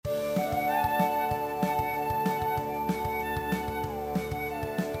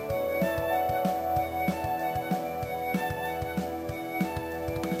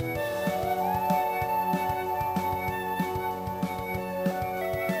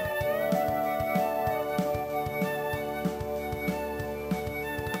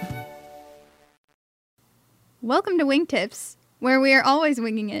Welcome to Wingtips, where we are always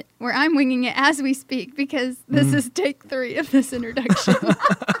winging it, where I'm winging it as we speak, because this is take 3 of this introduction.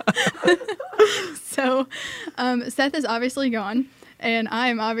 So, Seth is obviously gone, and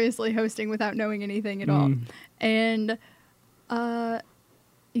I'm obviously hosting without knowing anything at all. And,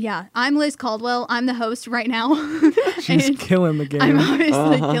 yeah, I'm Liz Caldwell. I'm the host right now. She's killing the game. I'm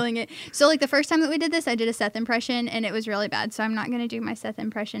obviously killing it. So, like, the first time that we did this, I did a Seth impression, and it was really bad. So I'm not going to do my Seth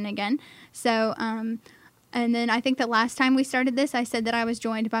impression again. So, and then I think the last time we started this, I said that I was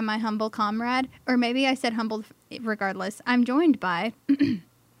joined by my humble comrade. Or maybe I said humble regardless. I'm joined by...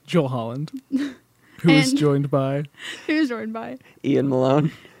 Joel Holland. Who's joined by... Who's joined by... Ian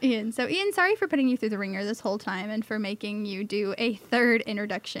Malone. Ian. So, Ian, sorry for putting you through the ringer this whole time and for making you do a third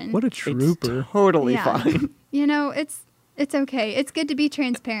introduction. What a trooper. It's totally fine. You know, it's okay. It's good to be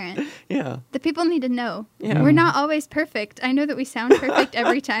transparent. Yeah. The people need to know. Yeah. We're not always perfect. I know that we sound perfect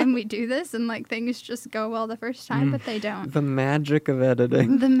every time we do this and, like, things just go well the first time, but they don't. The magic of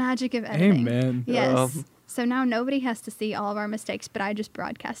editing. The magic of editing. Amen. Yes. So now nobody has to see all of our mistakes, but I just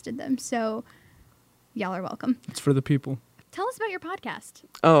broadcasted them. So y'all are welcome. It's for the people. Tell us about your podcast.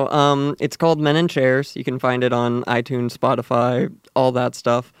 It's called Men in Chairs. You can find it on iTunes, Spotify, all that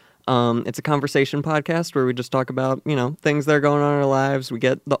stuff. It's a conversation podcast where we just talk about, things that are going on in our lives. We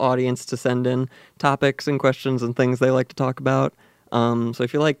get the audience to send in topics and questions and things they like to talk about. So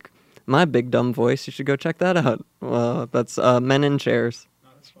if you like my big dumb voice, you should go check that out. That's Men in Chairs.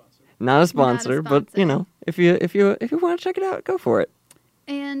 Not a sponsor, but if you want to check it out, go for it.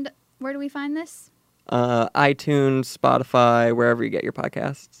 And where do we find this? iTunes, Spotify, wherever you get your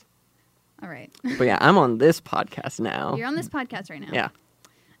podcasts. All right. But yeah, I'm on this podcast now. You're on this podcast right now. Yeah.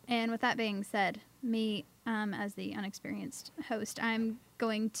 And with that being said, me as the unexperienced host, I'm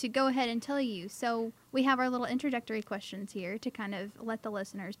going to go ahead and tell you. So we have our little introductory questions here to kind of let the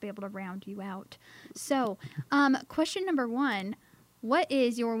listeners be able to round you out. So question number 1, what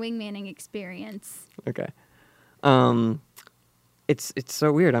is your wingmanning experience? Okay. It's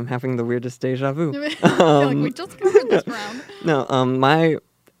so weird. I'm having the weirdest deja vu. I feel like we just covered this round. No, my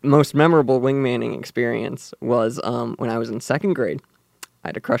most memorable wingmanning experience was when I was in 2nd grade. I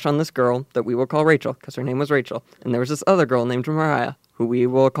had a crush on this girl that we will call Rachel because her name was Rachel. And there was this other girl named Mariah who we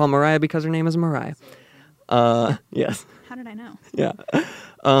will call Mariah because her name is Mariah. Yes. How did I know? Yeah.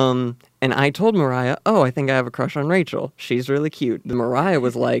 And I told Mariah, I think I have a crush on Rachel. She's really cute. The Mariah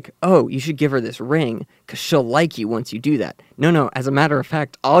was like, you should give her this ring because she'll like you once you do that. No, as a matter of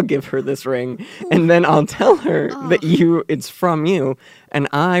fact, I'll give her this ring and then I'll tell her that it's from you. And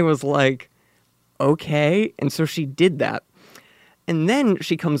I was like, okay. And so she did that. And then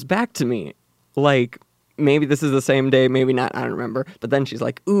she comes back to me like, maybe this is the same day, maybe not, I don't remember. But then she's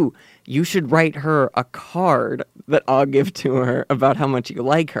like, ooh, you should write her a card that I'll give to her about how much you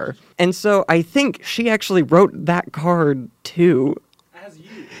like her. And so I think she actually wrote that card too. As you?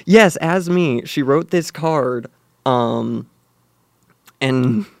 Yes, as me. She wrote this card, and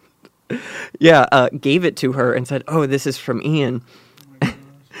gave it to her and said, this is from Ian.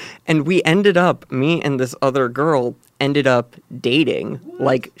 And we ended up, me and this other girl ended up dating. What?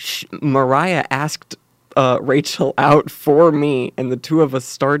 Like, Mariah asked Rachel out for me, and the two of us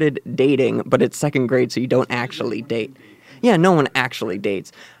started dating, but it's 2nd grade, so you don't actually date. Yeah, no one actually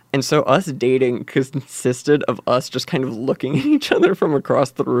dates. And so us dating consisted of us just kind of looking at each other from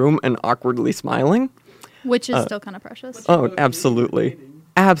across the room and awkwardly smiling. Which is still kind of precious. Oh, absolutely.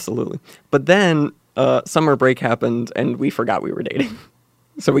 Absolutely. But then summer break happened, and we forgot we were dating.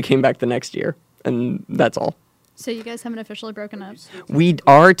 So we came back the next year, and that's all. So you guys haven't officially broken up? We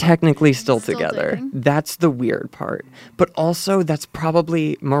are technically still together. Dating? That's the weird part. But also, that's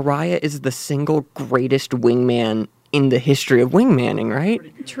probably, Mariah is the single greatest wingman in the history of wingmanning, right?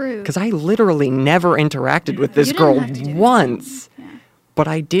 True. Because I literally never interacted with this girl once. Yeah. But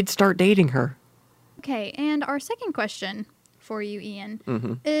I did start dating her. Okay, and our second question for you,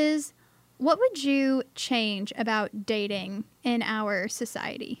 Ian, is what would you change about dating in our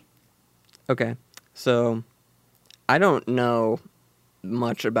society? Okay, so I don't know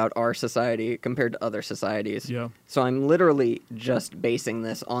much about our society compared to other societies. Yeah. So I'm literally just basing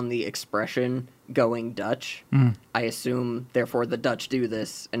this on the expression going Dutch. I assume, therefore, the Dutch do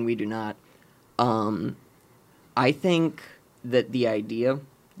this and we do not. I think that the idea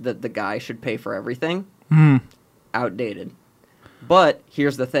that the guy should pay for everything, outdated. But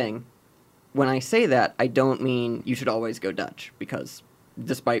here's the thing. When I say that, I don't mean you should always go Dutch, because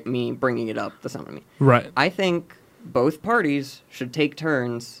despite me bringing it up, that's not what I mean. Right. I think both parties should take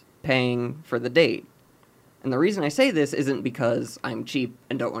turns paying for the date. And the reason I say this isn't because I'm cheap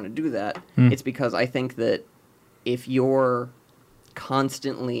and don't want to do that. It's because I think that if you're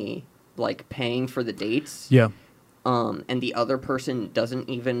constantly like paying for the dates, Yeah. and the other person doesn't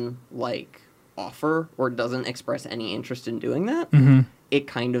even like offer or doesn't express any interest in doing that, Mm-hmm. it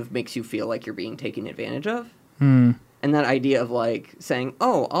kind of makes you feel like you're being taken advantage of. Hmm. And that idea of like saying,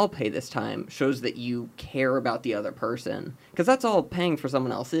 "Oh, I'll pay this time," shows that you care about the other person, because that's all paying for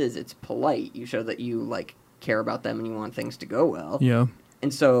someone else is. It's polite. You show that you like care about them and you want things to go well. Yeah.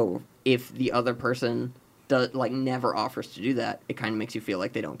 And so if the other person does like never offers to do that, it kind of makes you feel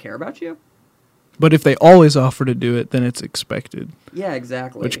like they don't care about you. But if they always offer to do it, then it's expected, Yeah,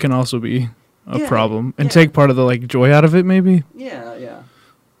 exactly. which can also be a Yeah, problem and yeah. take part of the like joy out of it, maybe. Yeah,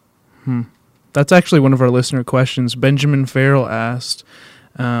 yeah. That's actually one of our listener questions. Benjamin Farrell asked,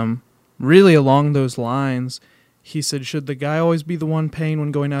 really along those lines. He said, should the guy always be the one paying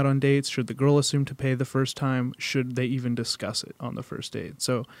when going out on dates? Should the girl assume to pay the first time? Should they even discuss it on the first date?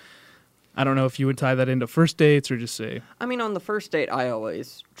 So I don't know if you would tie that into first dates or just say, I mean, on the first date, I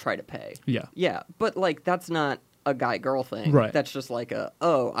always try to pay. yeah. Yeah, but like that's not a guy-girl thing. Right. That's just like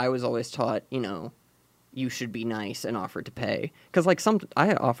I was always taught, you should be nice and offer to pay. Because like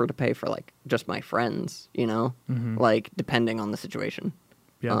I offer to pay for like just my friends, Mhm. like depending on the situation.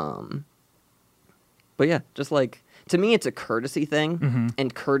 Yeah. But yeah, just like to me, it's a courtesy thing, Mhm.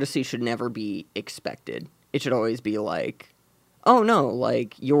 and courtesy should never be expected. It should always be like, oh no,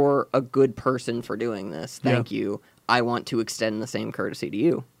 like you're a good person for doing this. Yeah. Thank you. I want to extend the same courtesy to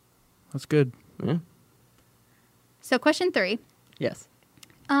you. That's good. Yeah. So question 3. Yes.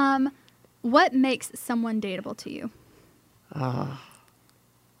 What makes someone dateable to you?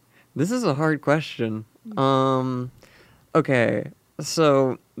 This is a hard question. Okay,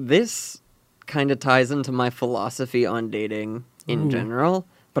 so this kind of ties into my philosophy on dating in Ooh. general,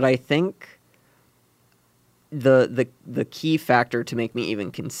 but I think the key factor to make me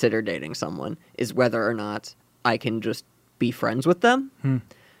even consider dating someone is whether or not I can just be friends with them. Hmm.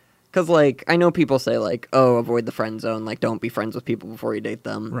 Because, like, I know people say, like, oh, avoid the friend zone, like, don't be friends with people before you date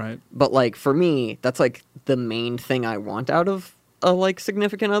them. Right. But, like, for me, that's, like, the main thing I want out of a, like,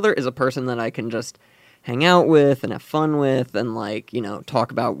 significant other is a person that I can just hang out with and have fun with and, like,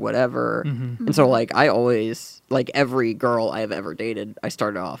 talk about whatever. Mhm. And so, like, I always, like, every girl I have ever dated, I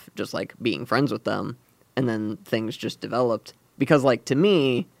started off just, like, being friends with them. And then things just developed. Because, like, to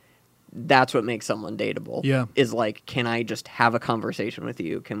me, that's what makes someone dateable. Yeah. Is like, can I just have a conversation with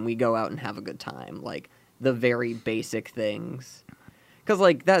you? Can we go out and have a good time? Like the very basic things. Because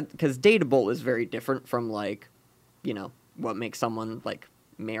dateable is very different from like, what makes someone like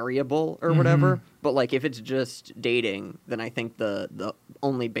marryable or whatever. But like if it's just dating, then I think the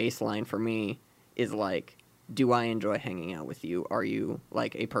only baseline for me is like, do I enjoy hanging out with you? Are you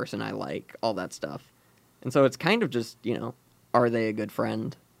like a person I like? All that stuff. And so it's kind of just, are they a good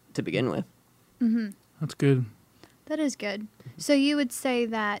friend to begin with? Mm-hmm. That's good. That is good. So you would say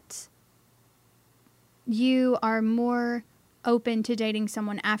that you are more open to dating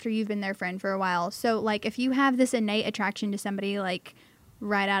someone after you've been their friend for a while. So, like, if you have this innate attraction to somebody, like,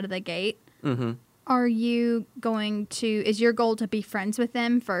 right out of the gate, Mm-hmm. are you going to, is your goal to be friends with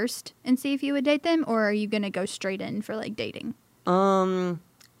them first and see if you would date them? Or are you going to go straight in for, like, dating? Well,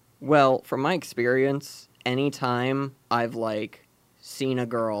 from my experience, anytime I've, like, seen a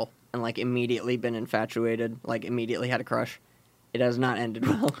girl and, like, immediately been infatuated, like, immediately had a crush, it has not ended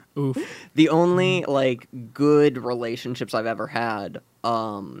well. Oof. The only, like, good relationships I've ever had,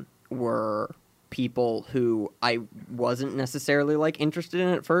 were people who I wasn't necessarily, like, interested in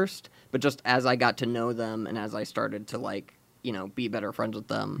at first, but just as I got to know them and as I started to, like, be better friends with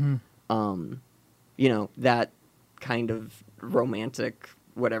them, that kind of romantic,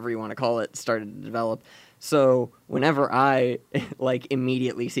 whatever you want to call it, started to develop. So whenever I, like,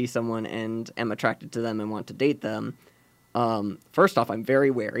 immediately see someone and am attracted to them and want to date them, first off, I'm very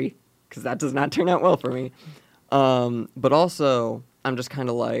wary, because that does not turn out well for me. But also, I'm just kind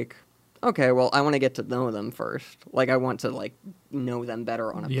of like, okay, well, I want to get to know them first. Like, I want to, like, know them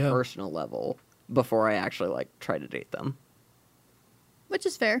better on a Yeah. personal level before I actually, like, try to date them. Which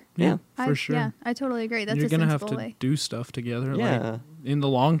is fair. Yeah, for sure. Yeah, I totally agree. That's You're a gonna have sensible to way. do stuff together. Yeah. Like, in the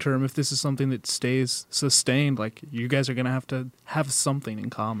long term, if this is something that stays sustained, like you guys are gonna have to have something in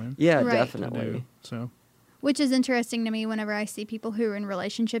common. Yeah, Right. To definitely. do. So Which is interesting to me whenever I see people who are in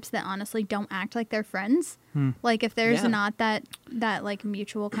relationships that honestly don't act like they're friends. Like if there's Yeah. not that like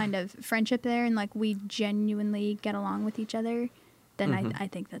mutual kind of friendship there and like we genuinely get along with each other, then I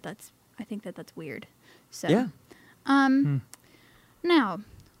think that's weird. So Yeah. now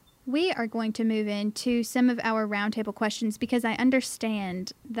We are going to move into some of our roundtable questions because I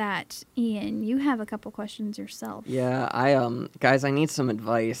understand that, Ian, you have a couple questions yourself. Yeah, guys, I need some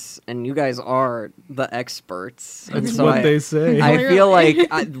advice, and you guys are the experts. And That's so what they say. I feel like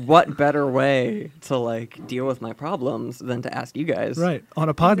Literally. what better way to like deal with my problems than to ask you guys? Right. On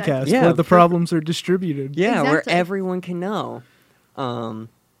a podcast Exactly. Yeah, where the perfect. problems are distributed. Yeah, where Exactly. everyone can know.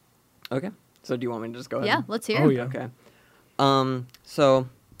 Okay. So do you want me to just go ahead? Yeah, let's hear. Oh, 'em. yeah. Okay. So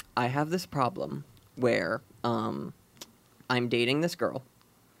I have this problem where I'm dating this girl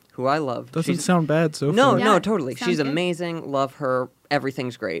who I love. Doesn't She's- sound bad so No, far. Yeah, no, totally. sounds She's good. amazing. Love her.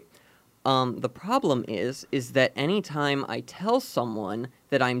 Everything's great. The problem is that anytime I tell someone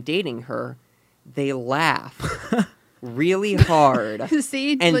that I'm dating her, they laugh really hard.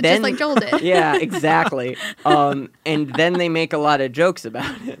 See, And just then- like Joel did. Yeah, exactly. And then they make a lot of jokes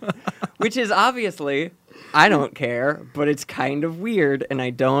about it, which is obviously, I don't care, but it's kind of weird, and I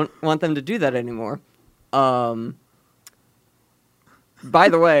don't want them to do that anymore. By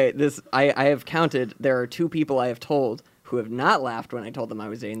the way, I have counted. There are 2 people I have told who have not laughed when I told them I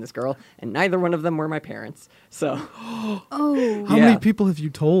was dating this girl, and neither one of them were my parents. So, Oh, How Yeah. many people have you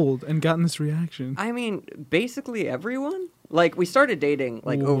told and gotten this reaction? I mean, basically everyone. Like, we started dating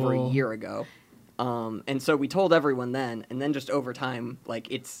like over a Whoa. year ago, and so we told everyone then, and then just over time, like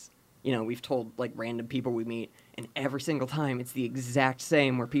it's, we've told like random people we meet, and every single time it's the exact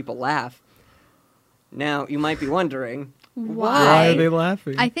same where people laugh. Now you might be wondering Why? Why are they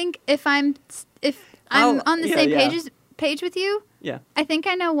laughing? I think if I'm Oh, on the yeah, same yeah. page with you, Yeah, I think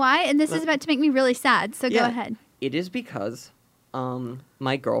I know why, and this is about to make me really sad. So go Yeah. ahead. it is because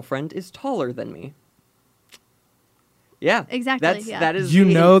my girlfriend is taller than me. Yeah, Exactly, yeah. That is you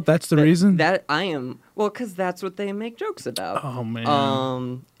the- know that's the that- reason? that I am. Well, because that's what they make jokes about. Oh,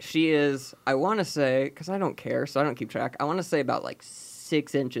 man. She is, I want to say, because I don't care, so I don't keep track, I want to say about like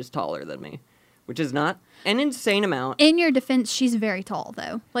 6 inches taller than me, which is not an insane amount. In your defense, she's very tall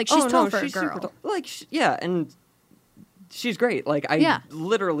though. Like she's Oh, tall no, for she's a girl. super tall. Like, yeah, and she's great. Like, I Yeah.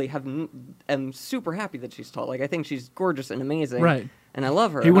 literally am super happy that she's tall. Like, I think she's gorgeous and amazing. Right. And I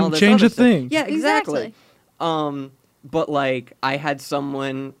love her. He and all wouldn't this change other a stuff. thing. Yeah, exactly. Exactly. But like I had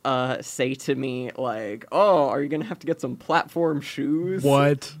someone say to me like, "Oh, are you gonna have to get some platform shoes?"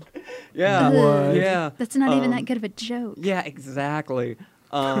 What? Yeah. What? Yeah. That's not even Um, that good of a joke. Yeah, exactly.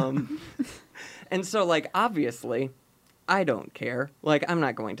 And so like obviously, I don't care. Like I'm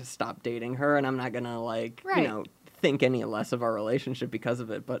not going to stop dating her, and I'm not gonna like Right. think any less of our relationship because of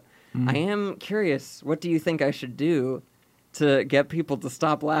it. But Mm. I am curious. What do you think I should do to get people to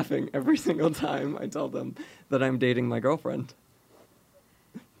stop laughing every single time I tell them that I'm dating my girlfriend?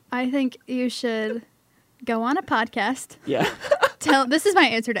 I think you should go on a podcast. Yeah. This is my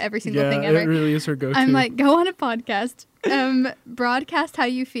answer to every single Yeah, thing ever. it really is her go-to. I'm like, go on a podcast, broadcast how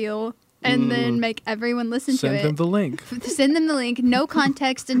you feel, and then make everyone listen Send to them it. the link. Send them the link. No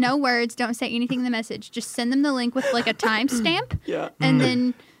context and no words. Don't say anything in the message. Just send them the link with like a timestamp, Yeah. and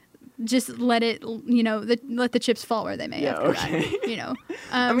then just let it, let the chips fall where they may. Yeah, after okay. that,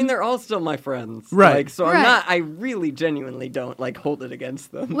 I mean, they're all still my friends. Right. Like, so Right. I really genuinely don't like hold it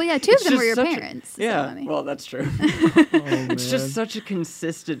against them. Well, yeah, 2 of It's them were just your such a- parents. so, Yeah. I mean. Well, that's true. Oh, It's just man. such a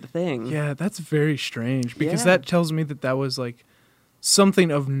consistent thing. Yeah, that's very strange because Yeah. that tells me that was like something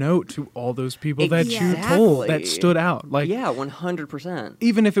of note to all those people that you told that Exactly. stood out. Like, Yeah, 100%.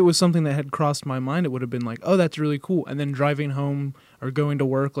 even if it was something that had crossed my mind, it would have been like, oh, that's really cool. And then driving home or going to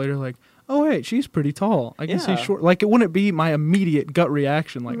work later, like, oh, wait, she's pretty tall. I guess Yeah. he's short. Like, it wouldn't be my immediate gut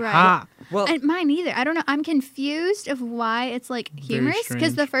reaction, like, Right. ha. Well, And mine either. I don't know. I'm confused of why it's like Very humorous.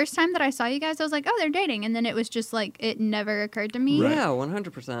 Because the strange. first time that I saw you guys, I was like, oh, they're dating. And then it was just like, it never occurred to me. Right. yeah,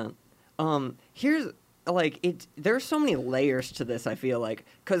 100%. Here's like there's so many layers to this, I feel like,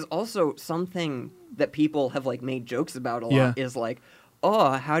 because also something that people have like made jokes about a lot Yeah. is like,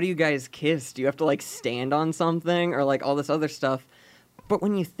 oh, how do you guys kiss? Do you have to like stand on something or like all this other stuff? But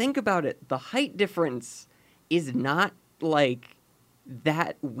when you think about it, the height difference is not like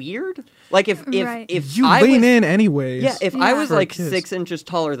that weird. Like if Right. You I lean was, in anyway. yeah, if I Yeah. was For a like kiss. 6 inches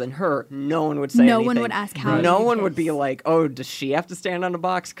taller than her, no one would say No anything. one would ask how. Right. No you one would be kiss. like, oh, does she have to stand on a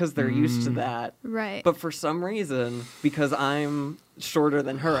box? Because they're used to that. Right. But for some reason, because I'm shorter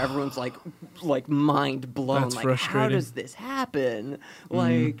than her, everyone's like mind blown. That's like, how frustrating. does this happen?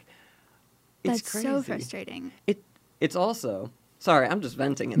 Like, it's That's crazy. so frustrating. It's also sorry, I'm just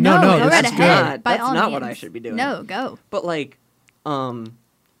venting. No, no, go right that's ahead. good. By That's all not what means. I should be doing. No, go. But like,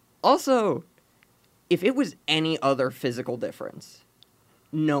 also, if it was any other physical difference,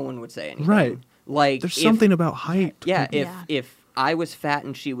 no one would say anything. Right. Like, There's if- something about height. Yeah, Yeah. if I was fat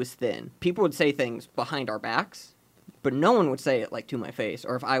and she was thin, people would say things behind our backs, but no one would say it like to my face.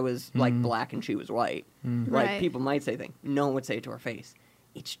 Or if I was like black and she was white, like Right. people might say things. No one would say it to our face.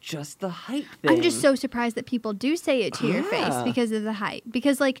 It's just the height thing. I'm just so surprised that people do say it to your face Yeah. because of the height.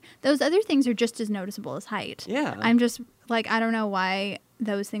 Because like those other things are just as noticeable as height. Yeah. I'm just like, I don't know why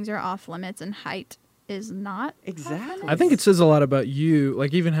those things are off limits and height is not. Exactly. I think it says a lot about you,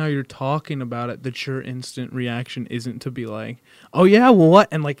 like even how you're talking about it, that your instant reaction isn't to be like, oh yeah, well what?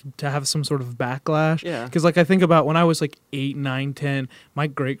 And like to have some sort of backlash. Yeah. Because like I think about when I was like 8, 9, 10, my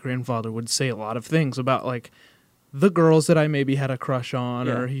great-grandfather would say a lot of things about like the girls that I maybe had a crush on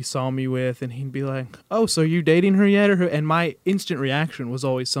Yeah. or he saw me with, and he'd be like, oh, so you dating her yet? And my instant reaction was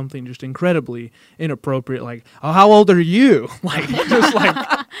always something just incredibly inappropriate, like, oh, how old are you? Like, just like,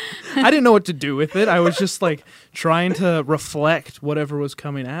 I didn't know what to do with it. I was just like trying to reflect whatever was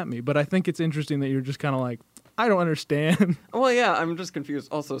coming at me. But I think it's interesting that you're just kind of like, I don't understand. Well, yeah, I'm just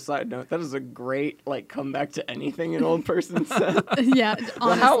confused. Also, side note, that is a great like comeback to anything an old person said. Yeah,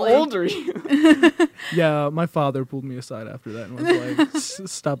 Well, honestly. how old are you? Yeah, my father pulled me aside after that and was like,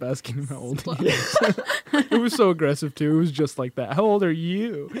 stop asking him how old he is. It was so aggressive, too. It was just like that. How old are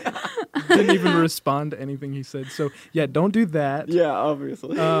you? Didn't even respond to anything he said. So, yeah, don't do that. Yeah,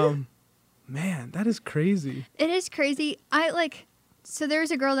 obviously. Man, that is crazy. It is crazy. So there's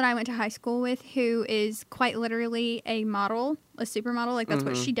a girl that I went to high school with who is quite literally a model, a supermodel. Like that's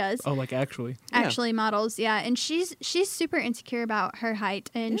what she does. Oh, like actually. Yeah. Actually models, yeah. And she's super insecure about her height,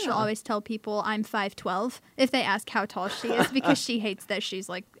 and she'll Yeah. always tell people I'm 5'12" if they ask how tall she is, because she hates that she's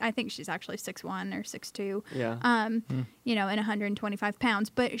like, I think she's actually 6'1" or 6'2". yeah. You know, and 125 pounds.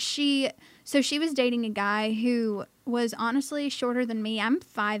 But she was dating a guy who was honestly shorter than me. I'm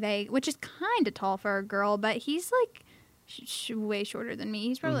 5'8", which is kind of tall for a girl, but he's like way shorter than me.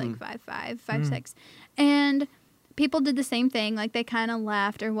 He's probably like 5'5", 5'6". And people did the same thing. Like they kind of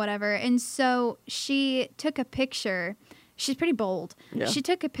laughed or whatever. And so she took a picture. She's pretty bold. Yeah. She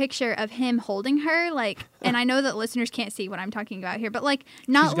took a picture of him holding her, like, and I know that listeners can't see what I'm talking about here, but like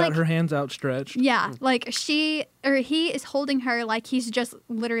not She's got like her hands outstretched. yeah, like he is holding her like he's just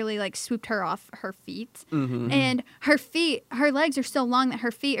literally like swooped her off her feet. And her legs are so long that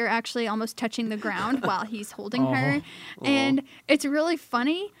her feet are actually almost touching the ground while he's holding her. And it's really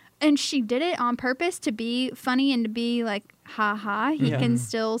funny. And she did it on purpose to be funny and to be like, ha ha, he Yeah. can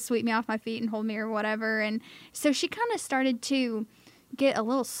still sweep me off my feet and hold me or whatever. And so she kind of started to get a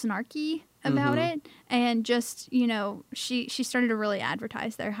little snarky about it, and just, you know, she started to really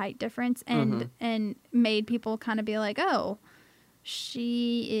advertise their height difference and made people kind of be like, oh,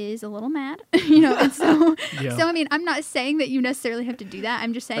 she is a little mad, you know. And so Yeah. so I mean, I'm not saying that you necessarily have to do that.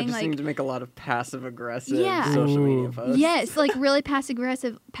 I'm just I saying just seem like to make a lot of passive aggressive Yeah. social media Ooh. posts. yes, like really passive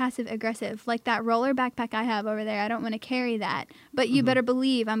aggressive. Like that roller backpack I have over there, I don't want to carry that. But you better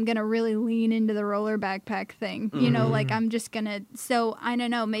believe I'm going to really lean into the roller backpack thing. You know, like I'm just going to, so I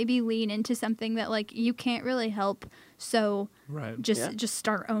don't know, maybe lean into something that like you can't really help. So Right. just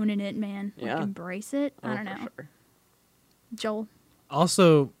start owning it, man. Like Yeah. embrace it. I Oh, don't for know. sure. Joel.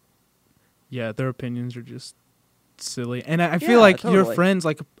 Also, yeah, their opinions are just silly. And I feel Yeah, like your totally. friends,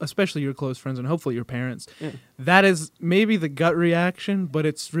 like especially your close friends and hopefully your parents, Yeah. that is maybe the gut reaction, but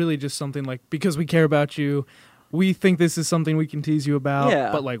it's really just something like, because we care about you, we think this is something we can tease you about, Yeah.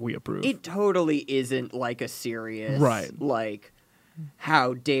 but like we approve. It totally isn't like a serious, Right. like,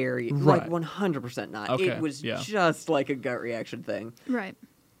 how dare you? Right. Like, 100% not. Okay, It was yeah. just like a gut reaction thing. Right.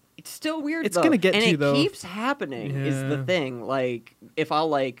 It's still weird, It's though. gonna get and to you, it though. keeps happening, is the Yeah. thing. Like, if I'll,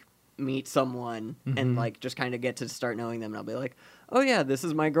 like, meet someone Mm-hmm. and, like, just kind of get to start knowing them, and I'll be like, oh, yeah, this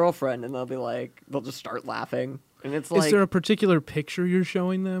is my girlfriend. And they'll be like, they'll just start laughing. And it's like, is there a particular picture you're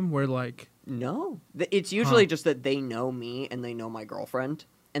showing them where like, no. It's usually just that they know me and they know my girlfriend,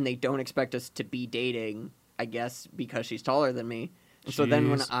 and they don't expect us to be dating, I guess, because she's taller than me. And so then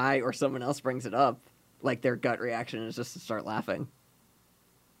when Jeez. I or someone else brings it up, like, their gut reaction is just to start laughing.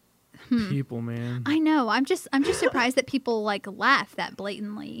 people, man? I know. I'm just surprised that people like laugh that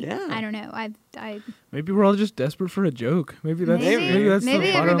blatantly. Yeah. I don't know. I Maybe we're all just desperate for a joke. Maybe that's maybe that's the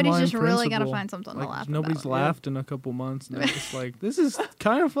bottom everybody's line just really gotta principle. find something to Like, laugh nobody's about. laughed in a couple months, and they're just like, this is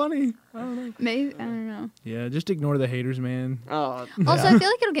kind of funny. I don't know. Maybe I don't know. Yeah, just ignore the haters, man. Oh, Also, I feel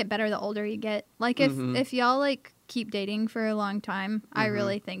like it'll get better the older you get. Like Mhm. if y'all like keep dating for a long time, I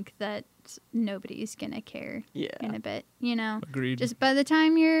really think that nobody's gonna care yeah. in a bit. You know, Agreed. just by the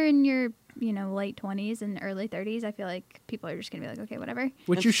time you're in your late 20s and early 30s, I feel like people are just gonna be like, okay, whatever.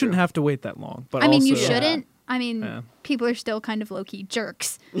 Which That's you shouldn't true. have to wait that long. But I mean, you also- Yeah. shouldn't. I mean, Yeah. people are still kind of low key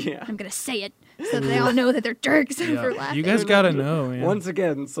jerks. Yeah. I'm gonna say it so that they all know that they're jerks Yeah. for laughing. You guys gotta know, man. Once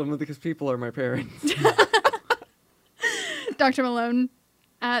again, some of these people are my parents. Dr. Malone.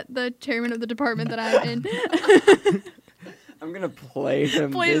 at the chairman of the department that I'm in. I'm gonna play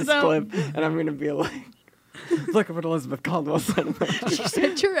him Please this don't. clip, and I'm gonna be like, "Look at what Elizabeth Caldwell said about you. She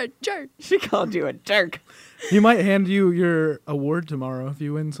said, "You're a jerk." She called you a jerk." He might hand you your award tomorrow if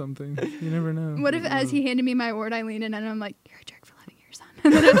you win something. You never know. What if, as he handed me my award, I lean in and I'm like, "You're a jerk for loving your son,"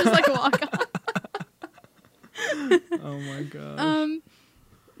 and then I just like walk off. Oh my gosh.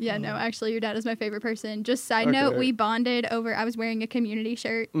 Yeah, no, actually, your dad is my favorite person. Just side note, Okay. we bonded over. I was wearing a Community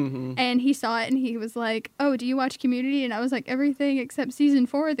shirt, Mm-hmm. and he saw it, and he was like, "Oh, do you watch Community?" And I was like, "Everything except season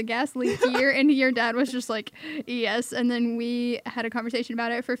 4, the gas leak year." And your dad was just like, "Yes." And then we had a conversation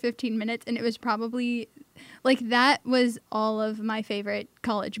about it for 15 minutes, and it was probably like that was all of my favorite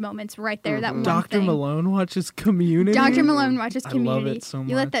college moments right there. That one Dr. thing. Malone watches Community. Dr. Malone watches I love Community. it so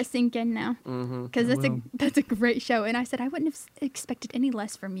You let much. that sink in now, Mm-hmm. because I that's will. that's a great show. And I said I wouldn't have expected any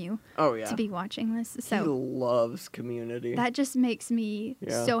less from you Oh yeah. to be watching this. He So loves Community. that just makes me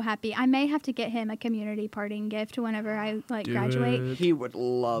Yeah. so happy. I may have to get him a community parting gift whenever I Do graduate. it. He would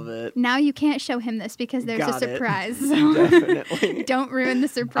love it. Now you can't show him this because there's Got a it. surprise. So Definitely. don't ruin the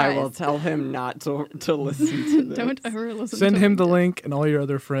I surprise. will tell him not to listen to this. Don't ever listen. Send to him the link and all your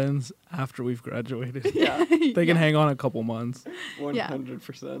other friends after we've graduated. Yeah, They can hang on a couple months.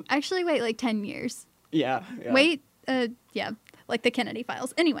 100%. Actually, wait like 10 years. Yeah. Wait, yeah, like the Kennedy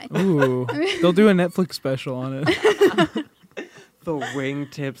Files. Anyway. Ooh. They'll do a Netflix special on it. The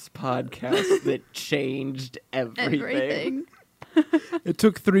Wingtips podcast that changed everything. Everything. It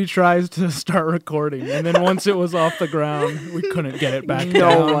took 3 tries to start recording, and then once it was off the ground, we couldn't get it back No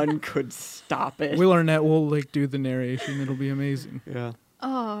down. one could stop it. Will Arnett will like do the narration. It'll be amazing. Yeah.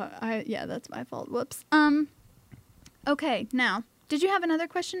 Oh, yeah, that's my fault. Whoops. Okay, now, did you have another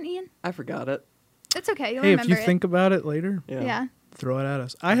question, Ian? I forgot it. It's okay. You'll Hey, if remember you think about it later, Yeah. Yeah. throw it at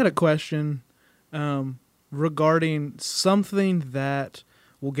us. I had a question regarding something that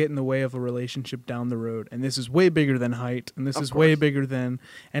will get in the way of a relationship down the road. And this is way bigger than height, and this Of is way course. bigger than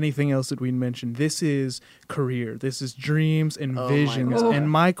anything else that we mentioned. This is career. This is dreams and Oh my visions. God.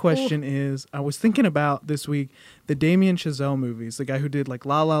 And my question is, I was thinking about this week the Damien Chazelle movies, the guy who did like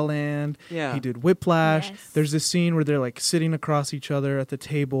La La Land. Yeah. He did Whiplash. Yes. There's this scene where they're like sitting across each other at the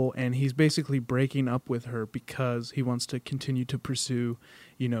table, and he's basically breaking up with her because he wants to continue to pursue,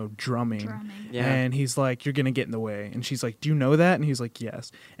 drumming. Yeah. And he's like, "You're going to get in the way." And she's like, "Do you know that?" And he's like,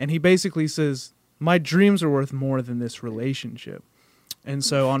 "Yes." And he basically says, "My dreams are worth more than this relationship." And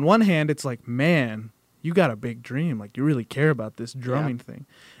so on one hand, it's like, man, you got a big dream. Like, you really care about this drumming thing.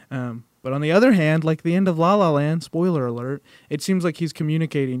 But on the other hand, like the end of La La Land, spoiler alert, it seems like he's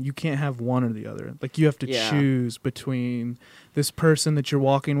communicating you can't have one or the other. Like, you have to Yeah. choose between this person that you're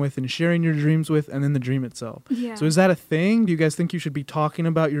walking with and sharing your dreams with, and then the dream itself. Yeah. So is that a thing? Do you guys think you should be talking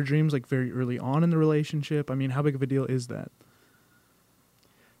about your dreams like very early on in the relationship? I mean, how big of a deal is that?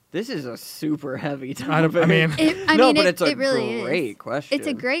 This is a super heavy I topic. mean, It's a it really great is. question. It's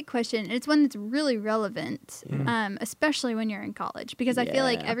a great question. It's one that's really relevant, especially when you're in college, because I feel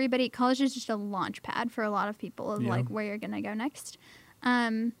like Yeah. college is just a launch pad for a lot of people of Yeah. like where you're going to go next.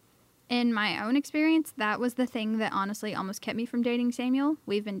 In my own experience, that was the thing that honestly almost kept me from dating Samuel.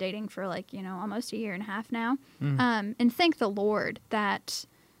 We've been dating for almost a year and a half now. And thank the Lord that,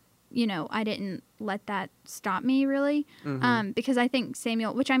 I didn't let that stop me really. Because I think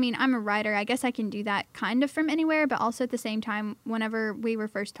Samuel, which I mean, I'm a writer. I guess I can do that kind of from anywhere, but also at the same time, whenever we were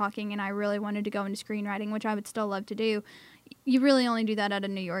first talking and I really wanted to go into screenwriting, which I would still love to do, you really only do that out of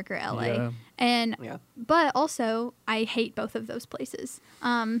New York or LA. Yeah. And, Yeah. but also I hate both of those places.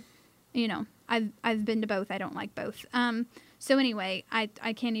 I've been to both. I don't like both. So anyway, I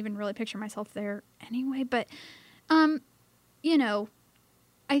can't even really picture myself there anyway, but,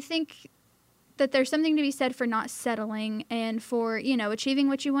 I think that there's something to be said for not settling and for, achieving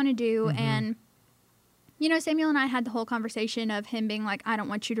what you want to do. And, Samuel and I had the whole conversation of him being like, I don't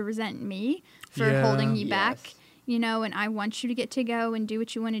want you to resent me for Yeah. holding you Yes. back, and I want you to get to go and do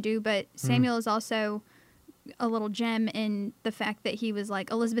what you want to do. But Samuel is also a little gem in the fact that he was like,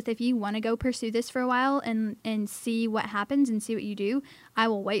 Elizabeth, if you want to go pursue this for a while and see what happens and see what you do, I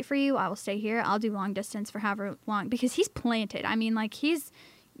will wait for you. I will stay here. I'll do long distance for however long, because he's planted. I mean, like he's,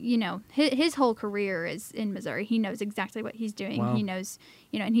 his whole career is in Missouri. He knows exactly what he's doing. Wow. He knows,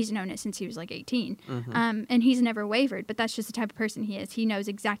 and he's known it since he was like 18. And he's never wavered, but that's just the type of person he is. He knows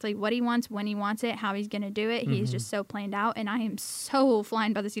exactly what he wants, when he wants it, how he's going to do it. He's just so planned out. And I am so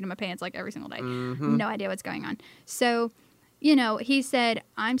flying by the seat of my pants like every single day. No idea what's going on. So, he said,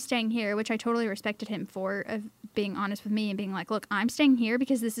 I'm staying here, which I totally respected him for, of being honest with me and being like, look, I'm staying here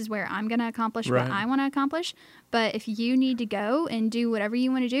because this is where I'm going to accomplish Right. what I want to accomplish. But if you need to go and do whatever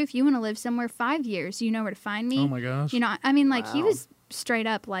you want to do, if you want to live somewhere 5 years, you know where to find me. Oh my gosh. I mean, like he Wow. was straight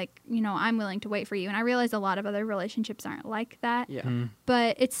up like, you know, I'm willing to wait for you. And I realize a lot of other relationships aren't like that. Yeah.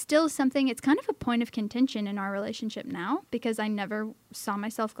 But it's still something, it's kind of a point of contention in our relationship now because I never saw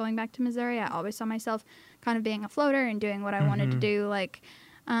myself going back to Missouri. I always saw myself kind of being a floater and doing what I wanted to do, like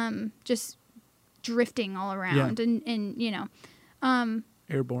just drifting all around and you know.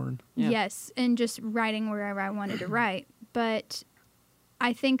 Airborne. Yeah. Yes, and just writing wherever I wanted to write. But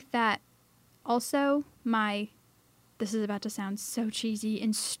I think that also this is about to sound so cheesy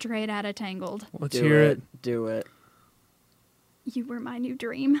and straight out of Tangled. Let's hear it. Do it. You were my new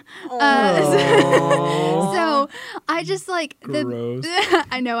dream. Oh. So I just like Gross.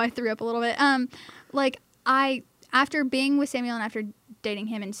 I know I threw up a little bit. Like after being with Samuel and after dating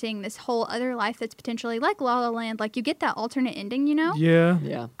him and seeing this whole other life that's potentially like La La Land, like you get that alternate ending, you know? Yeah.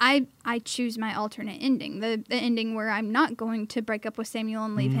 Yeah. I choose my alternate ending, the ending where I'm not going to break up with Samuel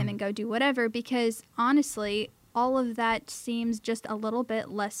and leave him and go do whatever, because honestly, all of that seems just a little bit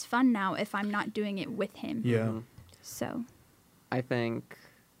less fun now if I'm not doing it with him. Yeah. So I think,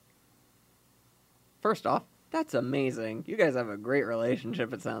 first off, that's amazing. You guys have a great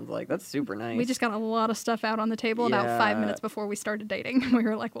relationship, it sounds like. That's super nice. we just got a lot of stuff out on the table about 5 Yeah. minutes before we started dating. We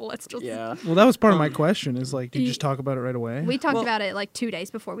were like, well, let's just... Yeah. Well, that was part of my question. Is like, did you just talk about it right away? We talked Well- about it like 2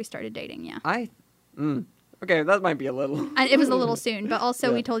 days before we started dating, yeah. Okay, that might be a little. And it was a little soon, but also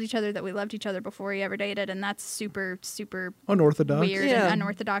Yeah. we told each other that we loved each other before we ever dated, and that's super, super Unorthodox. weird Yeah. and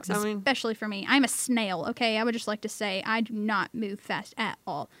unorthodox, I mean- especially for me. I'm a snail, okay? I would just like to say I do not move fast at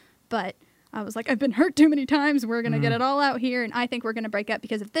all. But I was like, I've been hurt too many times. We're going to get it all out here, and I think we're going to break up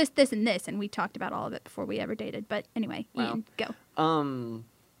because of this, this, and this. And we talked about all of it before we ever dated. But anyway, Wow. Ian, go.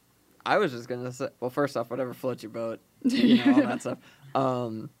 I was just gonna say, well, first off, whatever floats your boat, you know, all that stuff.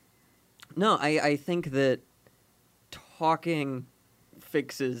 No, I think that talking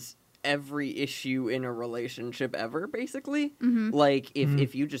fixes every issue in a relationship ever, basically. Like,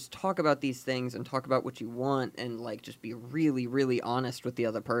 if you just talk about these things and talk about what you want and, like, just be really, really honest with the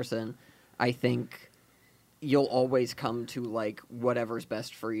other person, I think you'll always come to, like, whatever's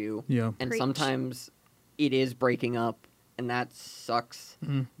best for you. Yeah. And Preach. sometimes it is breaking up, and that sucks.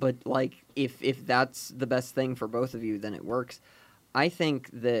 But, like, if that's the best thing for both of you, then it works. I think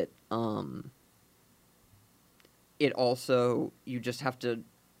that it also, you just have to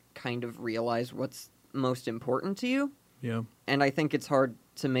kind of realize what's most important to you. Yeah. And I think it's hard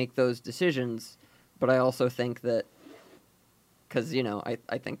to make those decisions, but I also think that, because, you know,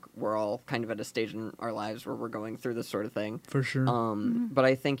 I think we're all kind of at a stage in our lives where we're going through this sort of thing. For sure. But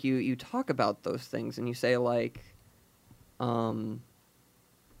I think you talk about those things and you say, like, I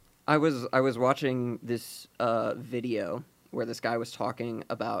was watching this video where this guy was talking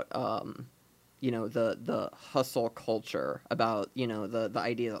about you know, the hustle culture, about, you know, the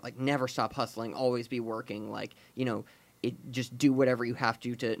idea that, like, never stop hustling, always be working, like, you know, just do whatever you have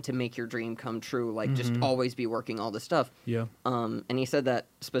to make your dream come true, like, just always be working, all this stuff. Yeah. And he said that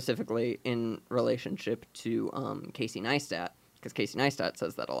specifically in relationship to Casey Neistat, because Casey Neistat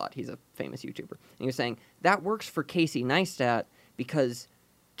says that a lot. He's a famous YouTuber. And he was saying, that works for Casey Neistat because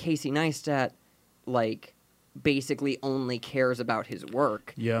Casey Neistat, like, basically only cares about his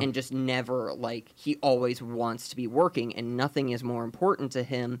work. Yeah. And just never, like, he always wants to be working, and nothing is more important to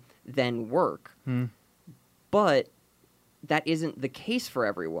him than work. But that isn't the case for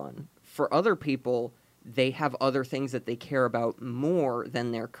everyone. For other people, they have other things that they care about more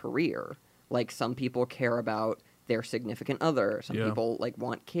than their career. Like, some people care about their significant other. Some Yeah. people, like,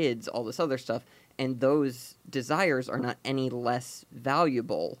 want kids, all this other stuff. And those desires are not any less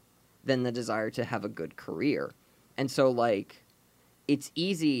valuable than the desire to have a good career. And so, like, it's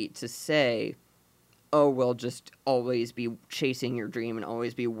easy to say, oh, well, just always be chasing your dream and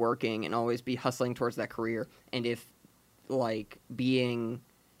always be working and always be hustling towards that career. And if, like, being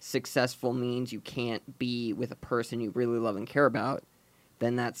successful means you can't be with a person you really love and care about,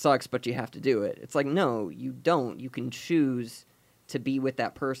 then that sucks, but you have to do it. It's like, no, you don't. You can choose to be with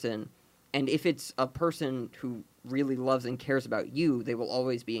that person. And if it's a person who really loves and cares about you, they will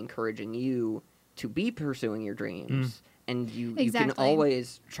always be encouraging you to be pursuing your dreams. And you can Exactly.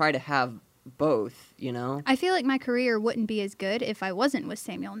 always try to have both, you know? I feel like my career wouldn't be as good if I wasn't with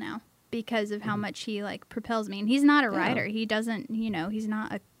Samuel now because of how much he, like, propels me. And he's not a writer. He doesn't, you know, he's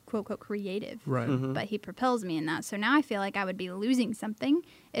not a quote-unquote creative. Right. But he propels me in that. So now I feel like I would be losing something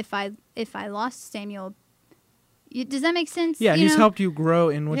if I lost Samuel. Does that make sense? Yeah, You he's know? helped you grow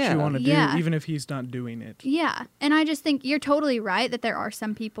in what Yeah. you want to Yeah. do, even if he's not doing it. Yeah. And I just think you're totally right that there are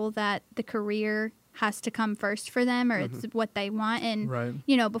some people that the career has to come first for them or it's what they want. And, Right.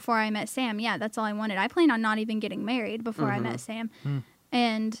 you know, before I met Sam, yeah, that's all I wanted. I planned on not even getting married before I met Sam.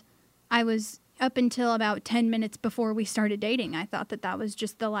 And I up until about 10 minutes before we started dating, I thought that was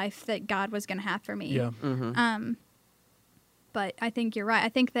just the life that God was going to have for me. Yeah. But I think you're right. I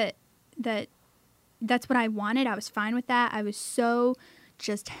think that's what I wanted. I was fine with that. I was so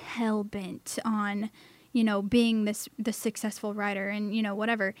just hell bent on, being the successful writer and,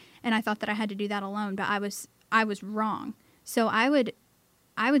 whatever. And I thought that I had to do that alone, but I was wrong. So I would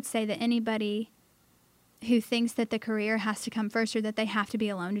say that anybody who thinks that the career has to come first, or that they have to be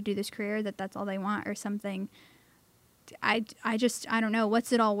alone to do this career, that's all they want or something. I don't know.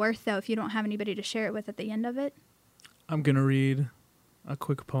 What's it all worth though if you don't have anybody to share it with at the end of it? I'm going to read a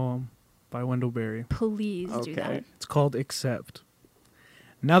quick poem by Wendell Berry. Please do that. Okay. It's called Accept.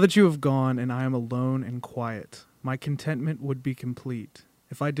 Now that you have gone and I am alone and quiet, my contentment would be complete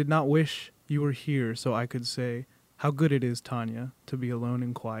if I did not wish you were here so I could say, how good it is, Tanya, to be alone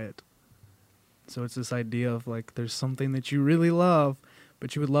and quiet. So it's this idea of like there's something that you really love,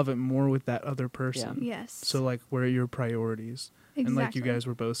 but you would love it more with that other person. Yeah. Yes. So like where are your priorities? Exactly. And like you guys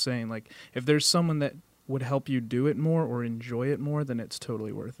were both saying, like if there's someone that would help you do it more or enjoy it more, then it's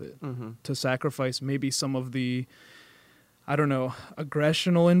totally worth it. To sacrifice maybe some of the, I don't know,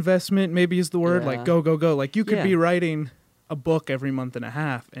 aggressional investment maybe is the word. Yeah. Like go. Like you could Yeah. be writing a book every month and a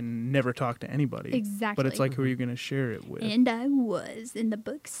half and never talk to anybody. Exactly. But it's like, who are you going to share it with? And the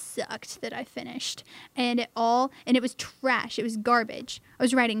book sucked that I finished. And it was trash. It was garbage. I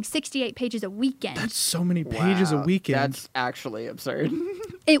was writing 68 pages a weekend. That's so many pages a Wow, weekend. That's actually absurd.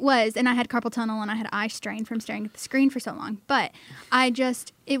 It was, and I had carpal tunnel and I had eye strain from staring at the screen for so long. But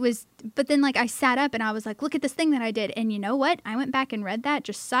but then like I sat up and I was like, look at this thing that I did. And you know what? I went back and read that.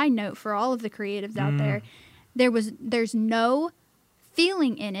 Just side note for all of the creatives out there. There's no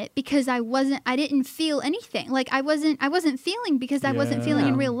feeling in it because I didn't feel anything. Like I wasn't feeling because I wasn't feeling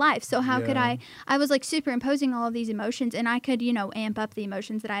in Yeah. real life. So how could Yeah. I was like superimposing all of these emotions and I could, amp up the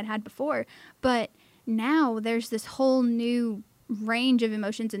emotions that I'd had before. But now there's this whole new range of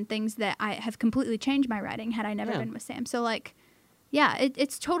emotions and things that I have completely changed my writing had I never Yeah. been with Sam. So like, yeah,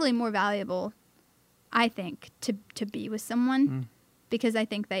 it's totally more valuable, I think, to be with someone because I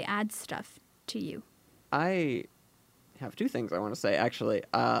think they add stuff to you. I have two things I want to say, actually.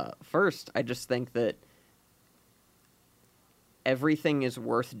 First, I just think that everything is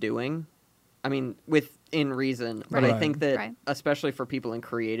worth doing. I mean, within reason. But I Right. think that, Right. especially for people in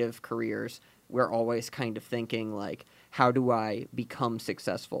creative careers, we're always kind of thinking, like, how do I become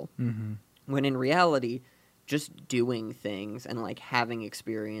successful? Mm-hmm. When in reality, just doing things and, like, having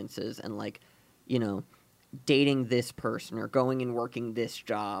experiences and, like, dating this person or going and working this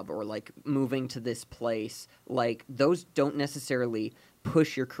job or like moving to this place, like those don't necessarily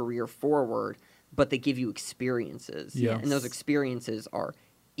push your career forward, but they give you experiences. Yeah. And those experiences are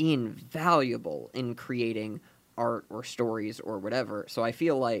invaluable in creating art or stories or whatever. So I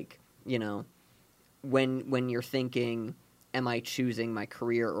feel like, when you're thinking, am I choosing my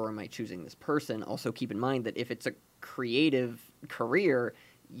career or am I choosing this person? Also keep in mind that if it's a creative career,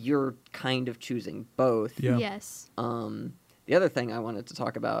 you're kind of choosing both. Yeah. Yes. The other thing I wanted to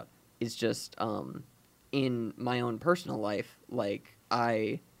talk about is just in my own personal life, like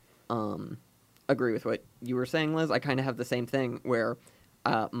I agree with what you were saying, Liz. I kind of have the same thing where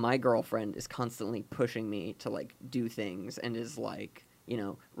my girlfriend is constantly pushing me to like do things and is like,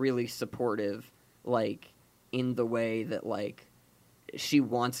 really supportive, like in the way that like she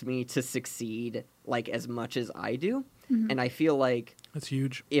wants me to succeed like as much as I do. And I feel like That's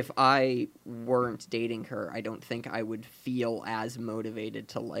huge. if I weren't dating her, I don't think I would feel as motivated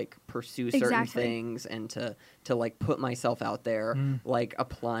to like pursue certain Exactly. things and to like put myself out there, like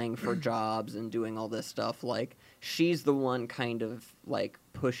applying for jobs and doing all this stuff. Like she's the one kind of like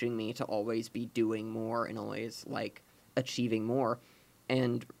pushing me to always be doing more and always like achieving more.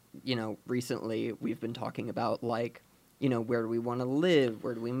 And recently we've been talking about like, where do we want to live?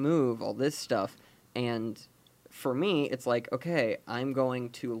 Where do we move? All this stuff. And for me, it's like, okay, I'm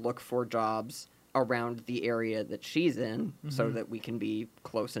going to look for jobs around the area that she's in so that we can be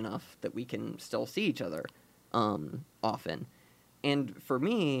close enough that we can still see each other often. And for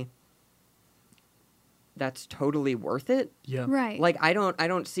me, that's totally worth it. Yeah. Right. Like I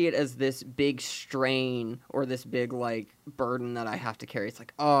don't see it as this big strain or this big like burden that I have to carry. It's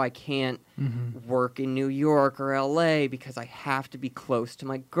like, oh, I can't work in New York or LA because I have to be close to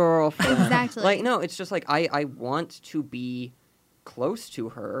my girlfriend. Exactly. Like no, it's just like I want to be close to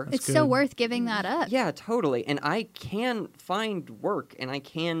her. it's good. so worth giving that up. Yeah, totally. And I can find work and I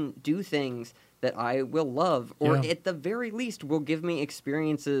can do things that I will love or Yeah. at the very least will give me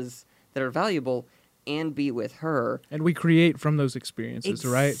experiences that are valuable. and be with her. And we create from those experiences,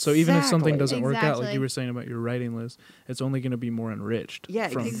 right? So even if something Exactly. doesn't work out, like Exactly. you were saying about your writing list, it's only going to be more enriched. Yeah,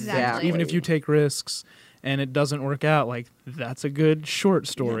 from Exactly. Even if you take risks and it doesn't work out, like that's a good short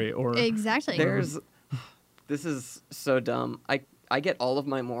story. Or Exactly. There's this is so dumb. I get all of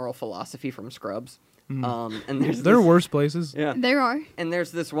my moral philosophy from Scrubs. And there's there are this, worse places. yeah. There are. And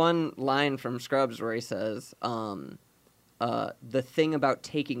there's this one line from Scrubs where he says, the thing about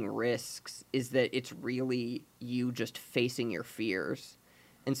taking risks is that it's really you just facing your fears.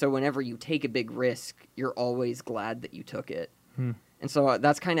 And so whenever you take a big risk, you're always glad that you took it. And so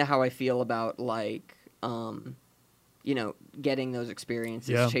that's kind of how I feel about, like, you know, getting those experiences,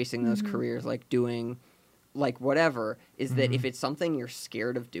 Yeah. chasing those careers, like doing, like, whatever, is that if it's something you're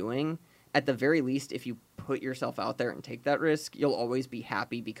scared of doing, at the very least, if you put yourself out there and take that risk, you'll always be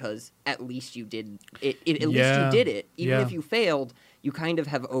happy because at least you did it. At least Yeah. you did it. Even Yeah. if you failed, you kind of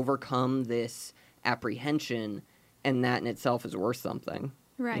have overcome this apprehension, and that in itself is worth something.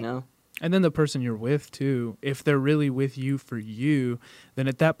 Right. You know? And then the person you're with too, if they're really with you for you, then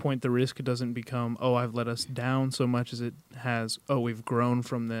at that point the risk doesn't become, oh, I've let us down so much as it has, oh, we've grown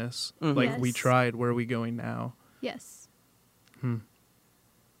from this. Mhm. Like we Yes. tried, where are we going now? Yes.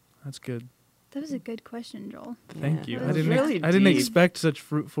 That's good. That was a good question, Joel. Thank Yeah. you. That I was didn't really I didn't deep. expect such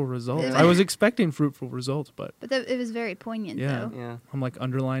fruitful results. It I was- was expecting fruitful results, but But it was very poignant, Yeah. though. Yeah. I'm like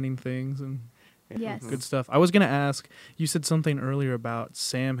underlining things and Yes. good stuff. I was going to ask, you said something earlier about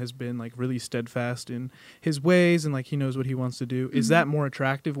Sam has been like really steadfast in his ways and like he knows what he wants to do. Is that more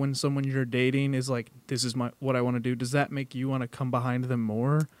attractive when someone you're dating is like, this is what I want to do? Does that make you want to come behind them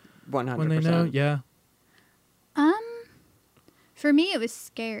more 100%. when they know? Yeah. For me, it was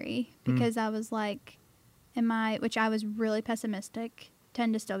scary Mm. because I was like, which I was really pessimistic,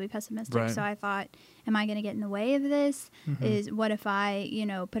 tend to still be pessimistic. Right. So I thought, am I going to get in the way of this? Mhm. What if I,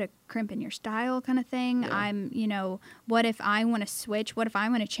 put a crimp in your style kind of thing? Yeah. What if I want to switch? What if I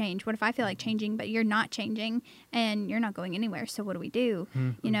want to change? What if I feel like changing, but you're not changing and you're not going anywhere? So what do we do?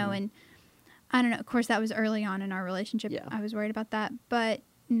 And I don't know. Of course, that was early on in our relationship. Yeah. I was worried about that. But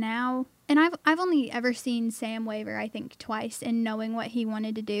now, and I've only ever seen Sam waver, I think, twice in knowing what he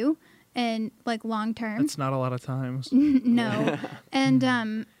wanted to do and like long term. That's not a lot of times. No. And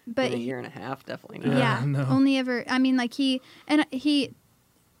but In a year and a half, definitely not. yeah, no. only ever. I mean, like he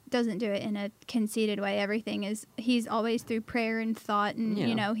doesn't do it in a conceited way. Everything is he's always through prayer and thought, and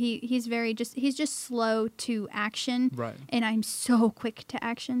Yeah. he's just slow to action, Right. and I'm so quick to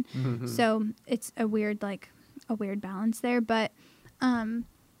action. Mhm. So it's a weird balance there. But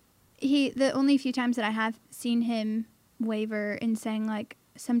the only few times that I have seen him waver in saying like,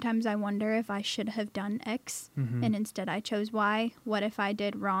 sometimes I wonder if I should have done X Mhm. and instead I chose Y. What if I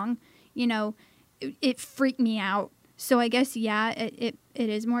did wrong? It freaked me out. So I guess, it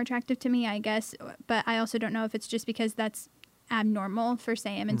is more attractive to me, I guess. But I also don't know if it's just because that's abnormal for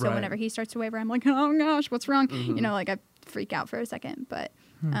Sam. And so Right. whenever he starts to waver, I'm like, oh gosh, what's wrong? Mhm. Like I freak out for a second. But,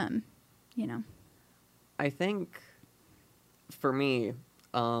 I think for me,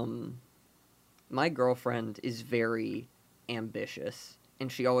 my girlfriend is very ambitious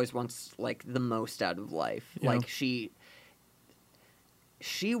and she always wants like the most out of life. Yeah. Like she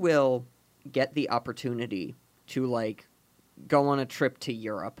will get the opportunity to like go on a trip to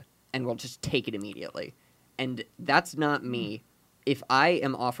Europe and will just take it immediately. And that's not me. If I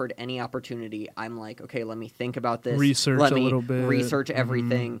am offered any opportunity, I'm like, okay, let me think about this. Research let a me little bit. research Mhm.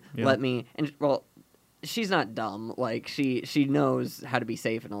 everything. Yeah. Let me she's not dumb. Like she knows how to be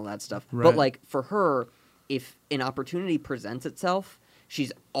safe and all that stuff. Right. But like for her, if an opportunity presents itself,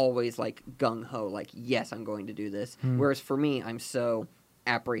 she's always like gung ho, like yes, I'm going to do this. Whereas for me, I'm so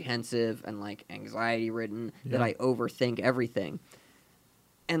apprehensive and like anxiety ridden that Yeah. I overthink everything.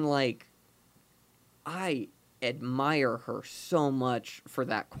 And like I admire her so much for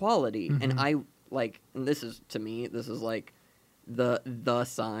that quality, and I like, and this is to me, this is like the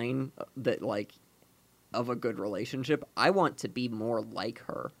sign that like of a good relationship. I want to be more like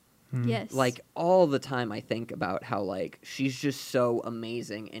her. yes. Like all the time I think about how like she's just so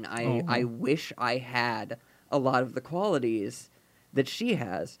amazing, and I wish I had a lot of the qualities that she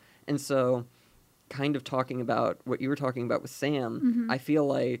has. And so kind of talking about what you were talking about with Sam, I feel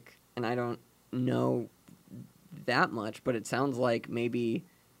like, and I don't know that much, but it sounds like maybe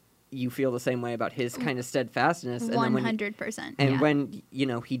you feel the same way about his kind of steadfastness. And then when 100%. and yeah. when,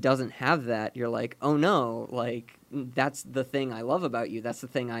 he doesn't have that, you're like, oh no, like, that's the thing I love about you. That's the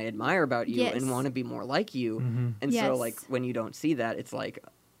thing I admire about you Yes. and want to be more like you. And so, Yes. like, when you don't see that, it's like,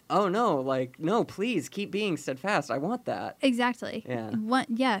 oh no, like, no, please keep being steadfast. I want that. Exactly. Yeah.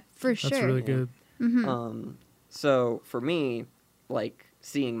 Yeah, for sure. That's really Yeah. good. Mhm. So, for me, like,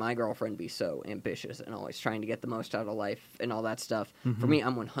 seeing my girlfriend be so ambitious and always trying to get the most out of life and all that stuff. For me,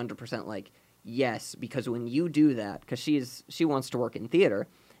 I'm 100% like, yes, because when you do that, because she wants to work in theater,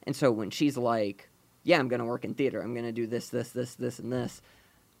 and so when she's like, yeah, I'm going to work in theater, I'm going to do this, and this,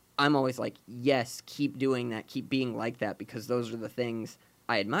 I'm always like, yes, keep doing that, keep being like that, because those are the things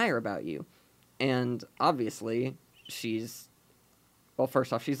I admire about you. And obviously, well,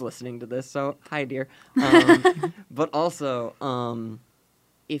 first off, she's listening to this, so hi, dear. But also,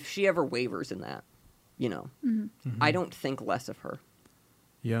 if she ever wavers in that, I don't think less of her.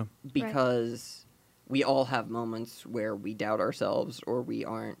 Yeah. Because we all have moments where we doubt ourselves or we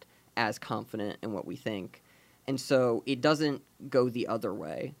aren't as confident in what we think. And so it doesn't go the other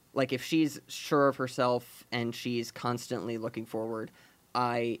way. Like, if she's sure of herself and she's constantly looking forward,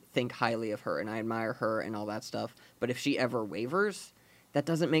 I think highly of her and I admire her and all that stuff. But if she ever wavers, that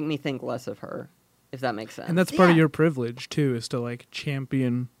doesn't make me think less of her, if that makes sense. And that's part of Yeah. your privilege, too, is to, like,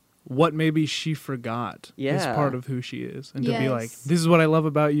 champion what maybe she forgot is Yeah. part of who she is. And to be like, Yes. this is what I love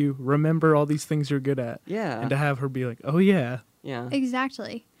about you. Remember all these things you're good at. Yeah. And to have her be like, oh, yeah. Yeah.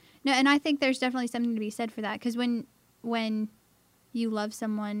 Exactly. No, and I think there's definitely something to be said for that, because when you love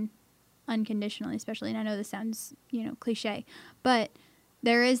someone unconditionally, especially, and I know this sounds, cliche, but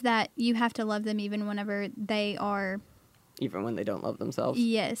there is that you have to love them even whenever they are, Even when they don't love themselves.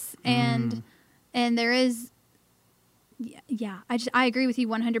 yes, and there is, yeah, I agree with you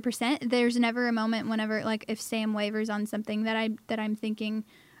 100%. There's never a moment whenever, like, if Sam wavers on something that I'm thinking,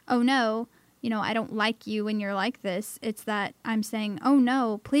 oh no, I don't like you when you're like this. It's that I'm saying, oh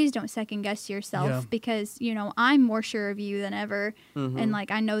no, please don't second guess yourself, Yeah. because, I'm more sure of you than ever. Mhm. And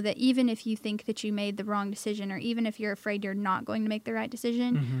like, I know that even if you think that you made the wrong decision, or even if you're afraid you're not going to make the right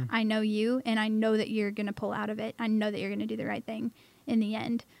decision, I know you, and I know that you're going to pull out of it. I know that you're going to do the right thing in the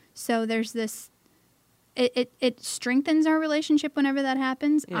end. So there's this, it strengthens our relationship whenever that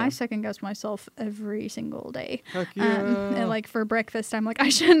happens. Yeah. I second guess myself every single day. Heck And like, for breakfast, I'm like, I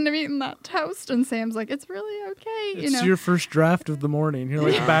shouldn't have eaten that toast. And Sam's like, it's really okay. It's your first draft of the morning. You're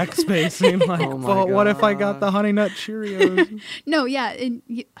like Yeah. backspacing, like, Oh my well, what if I got God. the Honey Nut Cheerios? No, yeah. And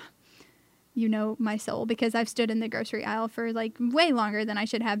you know my soul, because I've stood in the grocery aisle for like way longer than I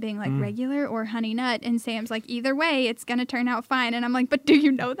should have, being like regular or Honey Nut. And Sam's like, either way, it's going to turn out fine. And I'm like, but do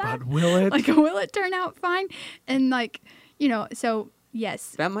you know that? But will it? Like, will it turn out fine? And like, so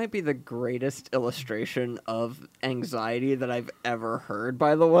yes. That might be the greatest illustration of anxiety that I've ever heard,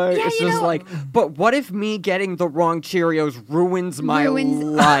 by the way. Yeah, It's you just know- like, but what if me getting the wrong Cheerios ruins my Ruins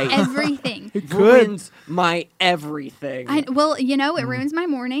life? everything. It could. Ruins my everything. It ruins my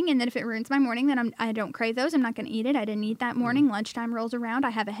morning, and then if it ruins my morning, then I don't crave those. I'm not going to eat it. I didn't eat that morning. Lunchtime rolls around. I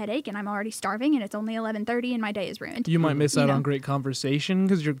have a headache, and I'm already starving, and it's only 11:30, and my day is ruined. You might miss You out know. on great conversation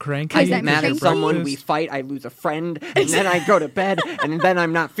because you're cranky. I Is that get mad at crazy? someone, we breakfast. fight, I lose a friend, and then I go to bed, and then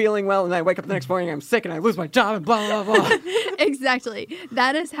I'm not feeling well, and I wake up the next morning, I'm sick, and I lose my job, and blah, blah, blah. Exactly.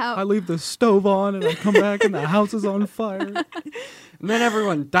 That is how. I leave the stove on and I come back and the house is on fire. And then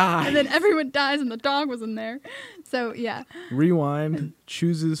everyone dies. and then everyone dies, and the dog was in there. So yeah. Rewind,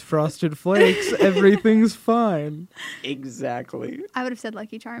 chooses Frosted Flakes, everything's fine. Exactly. I would have said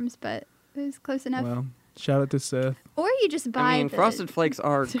Lucky Charms, but it was close enough. Well, shout out to Seth. Or you just buy I mean, the- Frosted Flakes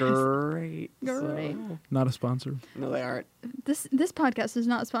are great. Great. so- Not a sponsor. No, they aren't. This podcast is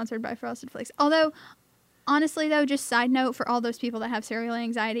not sponsored by Frosted Flakes. Although, honestly, though, just side note for all those people that have cereal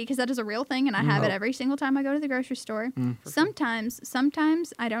anxiety, because that is a real thing, and I have it every single time I go to the grocery store.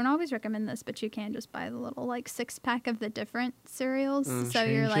 Sometimes, I don't always recommend this, but you can just buy the little, like, 6-pack of the different cereals. So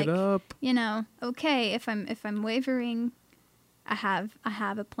you're Change like, it up. okay, if I'm wavering, I have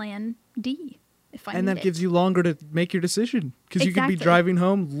a plan D. If I And need that gives it. you longer to make your decision. Because you could be Exactly. driving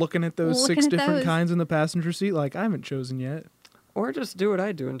home looking at those Looking 6 at different those. kinds in the passenger seat like, I haven't chosen yet. Or just do what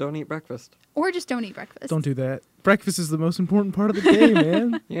I do and don't eat breakfast. Or just don't eat breakfast. Don't do that. Breakfast is the most important part of the day,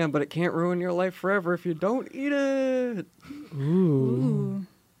 man. Yeah, but it can't ruin your life forever if you don't eat it. Ooh. Ooh.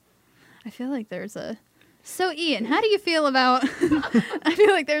 I feel like there's a. So Ian, how do you feel about? I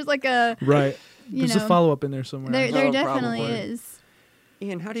feel like there's like a. Right. You There's know, a follow-up in there somewhere. There Oh, definitely probably. is.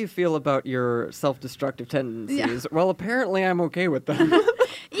 Ian, how do you feel about your self-destructive tendencies? Well, apparently I'm okay with them. Ian,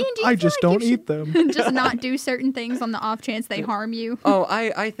 do you I feel just like don't you eat them. should just not do certain things on the off chance they harm you? Oh,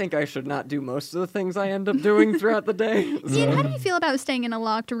 I think I should not do most of the things I end up doing throughout the day. Ian, how do you feel about staying in a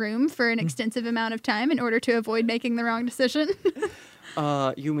locked room for an extensive amount of time in order to avoid making the wrong decision?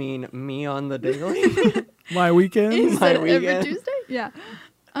 You mean me on the daily? My weekends. Instead of every weekend. Tuesday? Yeah.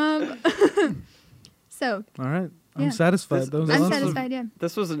 So, All right. I'm Yeah. satisfied. This- Those this I'm is lots of- satisfied. Yeah.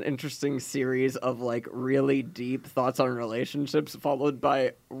 This was an interesting series of like really deep thoughts on relationships, followed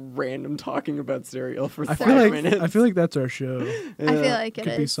by random talking about cereal for I 5 feel like minutes. I feel like that's our show. I feel like it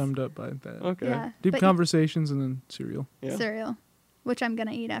Could is. be summed up by that. Okay. Yeah. Deep but conversations and then cereal. Yeah. cereal, which I'm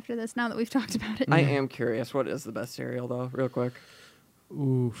gonna eat after this. Now that we've talked about it. I am curious. What is the best cereal, though? Real quick.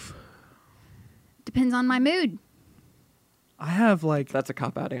 Oof. Depends on my mood. I have like That's a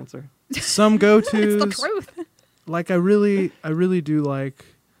cop-out answer. some It's go-tos. the truth. Like I really do like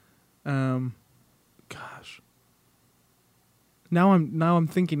gosh. Now I'm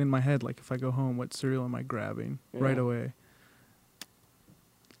thinking in my head, like, if I go home, what cereal am I grabbing right Yeah. away?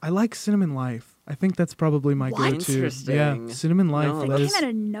 I like Cinnamon Life. I think that's probably my What? go-to. Interesting. Yeah, Cinnamon Life. No, That that came is, out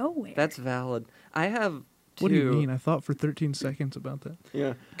of nowhere. That's valid. I have two. what do you mean? I thought for 13 seconds about that.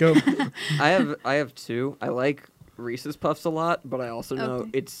 Yeah. Go. I have two. I like Reese's Puffs a lot, but I also know Okay.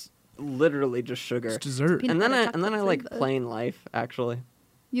 it's literally just sugar. It's dessert. Peanut And then butter I chocolate like flavor. plain life, actually.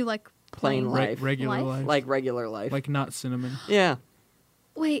 You like Plain plain life. Regular Life? life. Like regular life. Like not cinnamon. Yeah.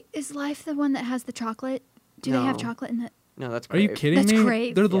 Wait, is Life the one that has the chocolate? Do they have No. chocolate in it? No, that's Are you Crave. kidding That's me?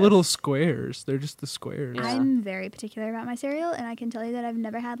 Crave. They're the Yes. little squares. They're just the squares. Yeah. I'm very particular about my cereal, and I can tell you that I've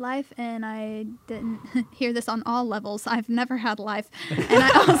never had Life, and I didn't hear this on all levels. I've never had Life, and I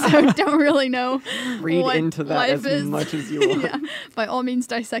also don't really know Read what into that Life as is. much as you want. Yeah, by all means,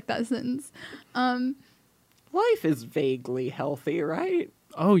 dissect that sentence. Life is vaguely healthy, right?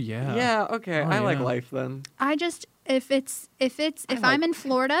 Oh yeah. Yeah, okay. Oh, I like yeah. life then. I just if like- I'm in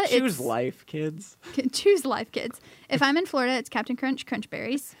Florida, Choose it's life, kids. choose Life, kids. If I'm in Florida, it's Captain Crunch Crunch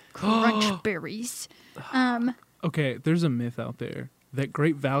Berries. Crunch Berries. Okay, there's a myth out there that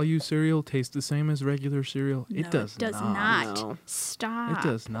Great Value cereal tastes the same as regular cereal. No, It does not. No. Stop. It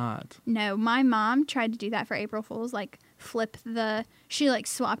does not. No, my mom tried to do that for April Fools. Like she like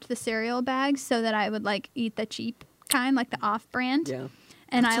swapped the cereal bags so that I would like eat the cheap kind, like the off-brand. Yeah.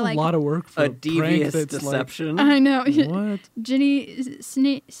 And That's I like a lot of work for A a prank devious that's deception. I know. Like, what? Jenny,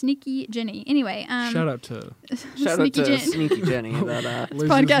 sneaky Jenny. Anyway, Shout out to Shout out Sneaky to Jen. Sneaky Jenny, that Liz's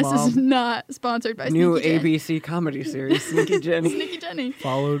podcast is mom, not sponsored by new Sneaky Jen. ABC comedy series, Sneaky Jenny. Sneaky Jenny.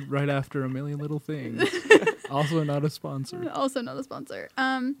 followed right after A Million Little Things. Also not a sponsor. Also not a sponsor.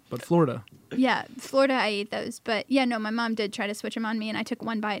 But Florida. Yeah, Florida, I ate those, but yeah, no, my mom did try to switch them on me, and I took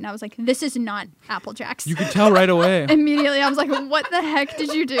one bite, and I was like, "This is not Apple Jacks." You could tell right away. Immediately, I was like, "What the heck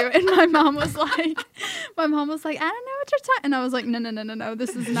did you do?" And my mom was like, "I don't know what you're talking," and I was like, "No,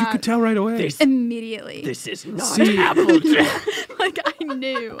 this is You not." could tell right away. This- Immediately, This is not See- Applejack. like I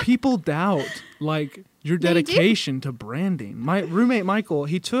knew. People doubt like your They do. dedication to branding. My roommate Michael,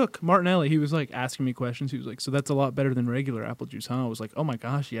 he took Martinelli. He was like asking me questions. He was like, "So that's a lot better than regular apple juice, huh?" I was like, "Oh my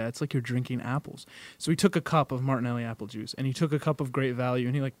gosh, yeah, it's like you're drinking apples." So he took a cup of Martinelli apple juice and he took a cup of Great Value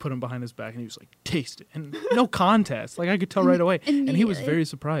and he like put them behind his back and he was like, "Taste it." And no contest. Like I could tell right away. And he was Immediately. very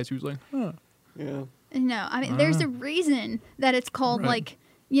surprised. He was like, "Huh." Yeah. No, I mean, there's Ah. a reason that it's called Right. like.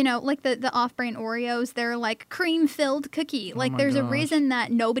 You know, like the off-brand Oreos, they're like cream-filled cookie. Oh Like, my there's a gosh. reason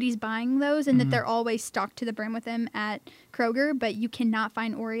that nobody's buying those and that Mhm. they're always stocked to the brim with them at Kroger, but you cannot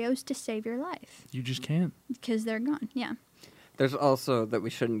find Oreos to save your life You just can't. because they're gone. Yeah. There's also that we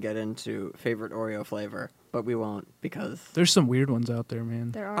shouldn't get into favorite Oreo flavor, but we won't because There's some weird ones out there,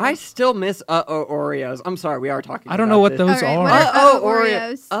 man. There are. I still miss Uh-Oh Oreos. I'm sorry, we are talking I don't about know what this. those All right, are. what are Uh-Oh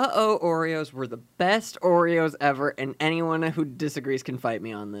Oreos? Uh-Oh Oreos were the best Oreos ever, and anyone who disagrees can fight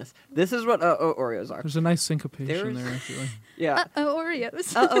me on this. This is what Uh-Oh Oreos are. There's a nice syncopation There's- there, I feel like. Yeah. Uh-oh,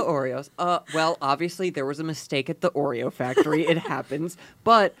 Oreos. Uh-oh Oreos. Well, obviously there was a mistake at the Oreo factory. It happens.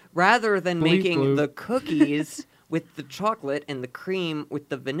 But rather than Bleep making bloop. the cookies with the chocolate and the cream with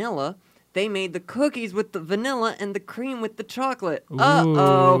the vanilla, they made the cookies with the vanilla and the cream with the chocolate.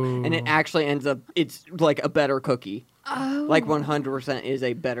 Uh-oh. And it Ooh. actually ends up, it's like a better cookie. Oh. Like 100% is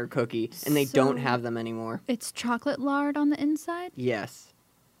a better cookie. And they don't So- have them anymore. It's chocolate lard on the inside? Yes.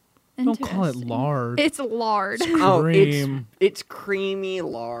 Don't call it Interesting. lard. It's lard. Oh, Cream. it's creamy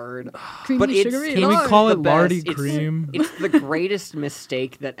lard. Creamy, But it's- sugary Can we lard. call the it lardy best. It's- cream? It's the greatest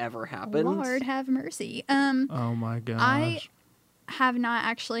mistake that ever happened. Lord have mercy. Oh my gosh. Have not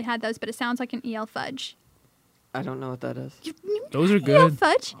actually had those, but it sounds like an EL fudge. I don't know what that is. Those are EL good.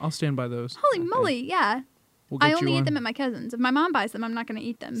 fudge? I'll stand by those. Holy moly, yeah. We'll get I you only eat one. them at my cousin's. If my mom buys them, I'm not going to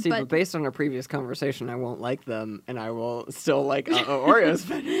eat them. See, but based on our previous conversation, I won't like them, and I will still like Oreos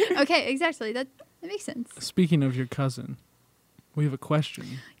better. okay, exactly. That makes sense. Speaking of your cousin, we have a question.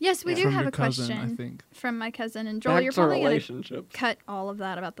 Yes, we do from have your a cousin, question I think. from my cousin. And Joel, Back you're to probably going to relationships. cut all of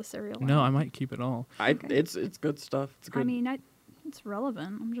that about the cereal. No, out. Uh-huh. I might keep it all. It's good stuff. It's good. I mean, It's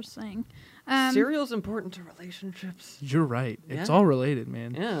relevant. I'm just saying. Cereal's important to relationships. You're right. It's Yeah. all related,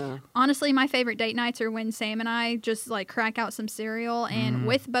 man. Yeah. Honestly, my favorite date nights are when Sam and I just like crack out some cereal and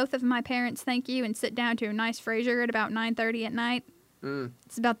with both of my parents, thank you, and sit down to a nice Frasier at about 9:30 at night.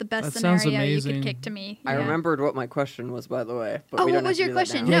 It's about the best That sounds scenario you amazing. could kick to me. I Yeah. remember what my question was, by the way. But Oh, we what don't have was to your do that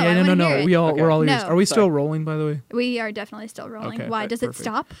question? now. No, I wanna hear it. We all Okay. we're all ears. No. Are we still Sorry. rolling, by the way? We are definitely still rolling. Okay, Why? right, Does perfect. it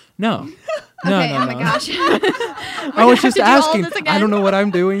stop? No. No, Okay, no, oh my no. gosh. I was just to do all asking. this I again? don't know what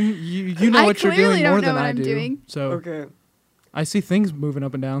I'm doing. You know I what you're clearly doing don't more know than what I I'm do. doing. So Okay. I see things moving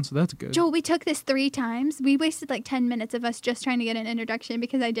up and down, so that's good. Joel, we took this 3 times. We wasted like 10 minutes of us just trying to get an introduction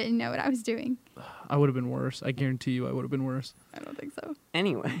because I didn't know what I was doing. I would have been worse. I guarantee you I would have been worse. I don't think so.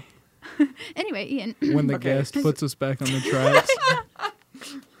 Anyway. Anyway, Ian. When the Okay. guest puts us back on the tracks.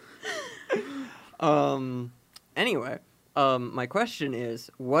 Anyway. My question is,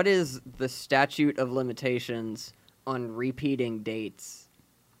 what is the statute of limitations on repeating dates?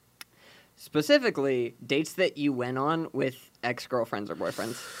 Specifically, dates that you went on with ex-girlfriends or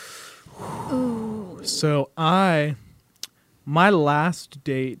boyfriends. Ooh. So my last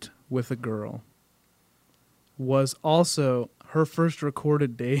date with a girl was also her first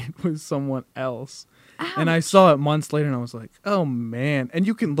recorded date with someone else. And I saw it months later and I was like, oh man. And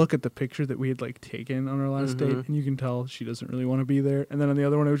you can look at the picture that we had like taken on our last date and you can tell she doesn't really want to be there. And then on the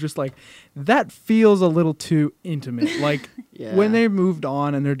other one, it was just like, that feels a little too intimate. Like Yeah. when they moved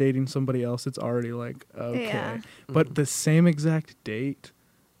on and they're dating somebody else, it's already like, okay. Yeah. But the same exact date,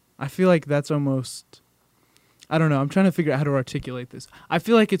 I feel like that's almost, I don't know. I'm trying to figure out how to articulate this. I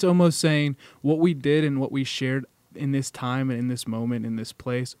feel like it's almost saying what we did and what we shared in this time and in this moment, in this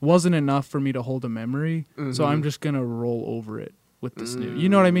place, wasn't enough for me to hold a memory. So I'm just going to roll over it with this new. You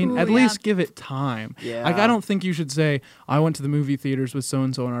know what I mean? Ooh, At yeah. least give it time. Yeah. Like, I don't think you should say, I went to the movie theaters with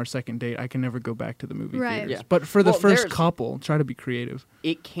so-and-so on our second date. I can never go back to the movie Right. theaters. Yeah. But for the Well, first there's- couple, try to be creative.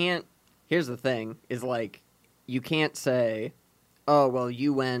 It can't. Here's the thing: is like, you can't say, "Oh, well,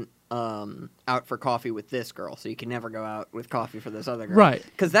 you went out for coffee with this girl, so you can never go out with coffee for this other girl." Right.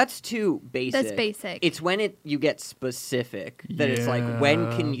 Because that's too basic. That's basic. It's when you get specific that it's like, when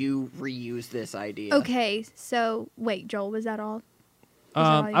Yeah. can you reuse this idea? Okay, so wait, Joel, was that all? that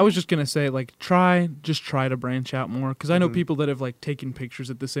all you I was had? just gonna say, like, just try to branch out more, because I know people that have like taken pictures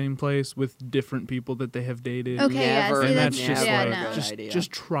at the same place with different people that they have dated. Okay, yeah, Never, see, and that's that's just yeah, like, no. good idea. just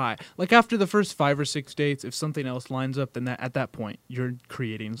try. Like after the first 5 or 6 dates, if something else lines up, then at that point you're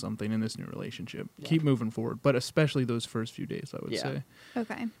creating something in this new relationship. Yeah. Keep moving forward, but especially those first few days, I would Yeah. say.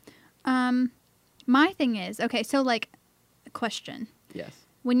 Okay. My thing is, okay, so like, a question. Yes.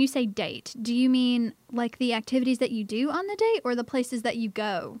 When you say date, do you mean like the activities that you do on the date or the places that you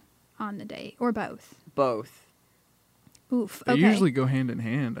go on the date or both? Both. Oof. They Okay. usually go hand in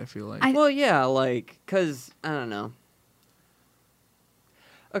hand, I feel like. Well, yeah, like, because, I don't know.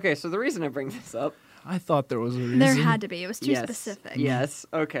 Okay, so the reason I bring this up. I thought there was a reason. There had to be. It was too Yes, specific. Yes,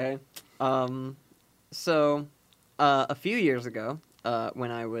 okay. So, a few years ago, when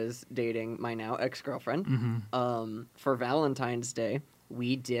I was dating my now ex-girlfriend, for Valentine's Day,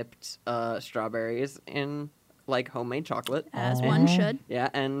 we dipped strawberries in, like, homemade chocolate. As Aw. one should. Yeah,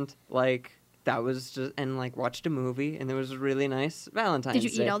 and, like, that was just, and, like, watched a movie, and it was a really nice Valentine's Day.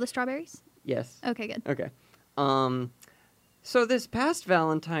 Did you eat all the strawberries? Yes. Okay, good. Okay. So this past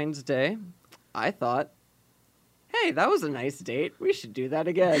Valentine's Day, I thought, hey, that was a nice date. We should do that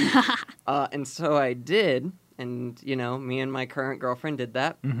again. And so I did. And, you know, me and my current girlfriend did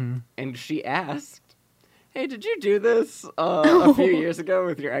that. And she asked, hey, did you do this a few years ago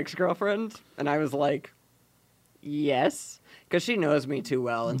with your ex-girlfriend? And I was like, yes. Because she knows me too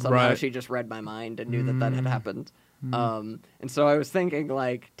well. And somehow Right. she just read my mind and knew that had happened. And so I was thinking,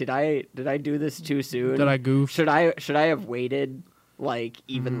 like, did I do this too soon? Did I goof? Should I have waited like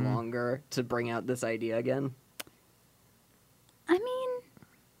even longer to bring out this idea again? I mean,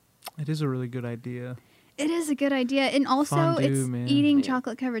 It is a really good idea. it is a good idea. And also, Fondue, it's man. eating Yeah.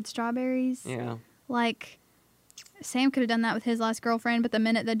 chocolate-covered strawberries. Yeah. Like, Sam could have done that with his last girlfriend, but the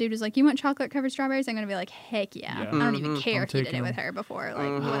minute that dude was like, you want chocolate-covered strawberries? I'm going to be like, heck yeah. Yeah. I don't even Mhm. care I'm if he did taking it with them. her before. Like,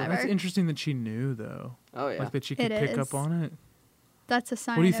 Mhm. whatever. That's interesting that she knew, though. Oh yeah. Like that she could It pick is. up on it. That's a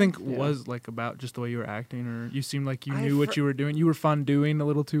sign What do you of- think Yeah. was like about just the way you were acting, or you seemed like you I knew what you were doing? You were fondueing a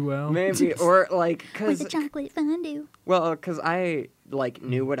little too well. Maybe, or like, With the cause chocolate fondue. cause I like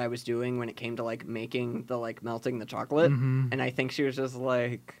knew what I was doing when it came to like making the like melting the chocolate, Mhm. and I think she was just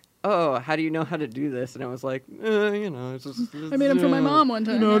like, oh, how do you know how to do this? And I was like, it's just. I made them for my mom one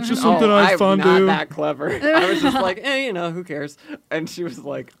time. it's just something Oh, I I'm fun not do. that clever. I was just like, who cares? And she was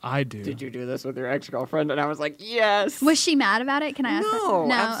like, I do. did you do this with your ex-girlfriend? And I was like, yes. Was she mad about it? Can I ask No,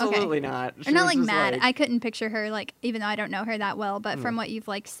 that? absolutely Okay. not. Or She not was like just mad. I couldn't picture her like, even though I don't know her that well, but Mm. from what you've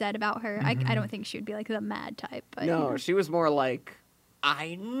like said about her, I don't think she would be like the mad type. But you no, know, she was more like,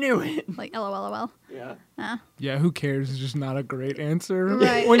 I knew it. like LOL. Yeah. Yeah, who cares? It's just not a great answer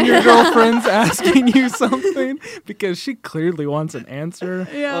Right. when your girlfriend's asking you something because she clearly wants an answer.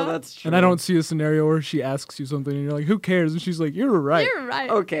 Oh, that's true. And I don't see a scenario where she asks you something and you're like, who cares? And she's like, you're right. You're right.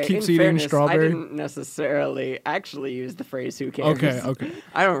 Okay, Keeps in eating fairness, strawberry. I didn't necessarily actually use the phrase "who cares." Okay.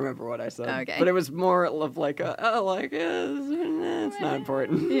 I don't remember what I said. Okay. But it was more of like it's not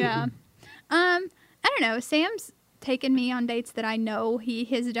important. Yeah. I don't know. Sam's taken me on dates that I know he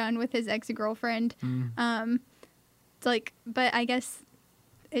has done with his ex-girlfriend. It's like, but I guess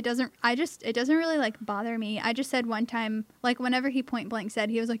it doesn't really like bother me. I just said one time, like whenever he point blank said,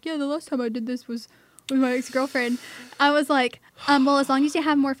 he was like, yeah, the last time I did this was with my ex-girlfriend. I was like, well, as long as you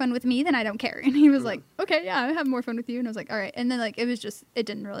have more fun with me, then I don't care. And he was like, okay, yeah, I have more fun with you. And I was like, all right. And then like, it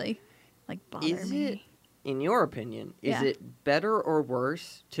didn't really like bother Is me. it, in your opinion, is Yeah. it better or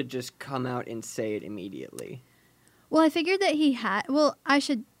worse to just come out and say it immediately? Well, I figured that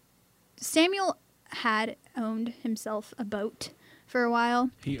Samuel had owned himself a boat for a while.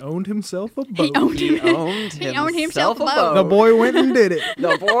 He owned himself a boat. He owned He owned He owned himself a boat. boat. The boy went and did it.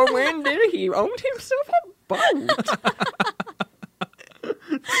 The boy went did it. He owned himself a boat.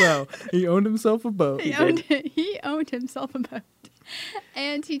 So he owned himself a boat. He owned himself a boat.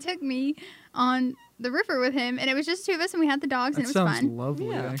 And he took me on the river with him, and it was just two of us, and we had the dogs, That and it was sounds fun. lovely,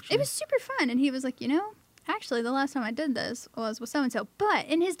 Yeah. actually. It was super fun, and he was like, actually, the last time I did this was with so-and-so. But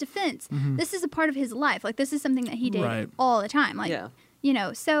in his defense, this is a part of his life. Like, this is something that he did Right. all the time. Like,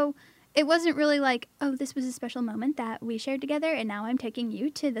 Yeah. So it wasn't really like, oh, this was a special moment that we shared together, and now I'm taking you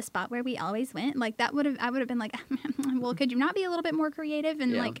to the spot where we always went. Like, I would have been like, well, could you not be a little bit more creative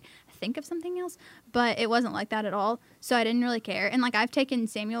and, Yeah. like, think of something else? But it wasn't like that at all. So I didn't really care. And, like, I've taken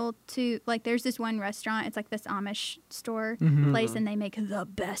Samuel to, like, there's this one restaurant. It's, like, this Amish store place, and they make the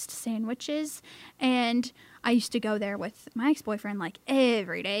best sandwiches. And I used to go there with my ex-boyfriend, like,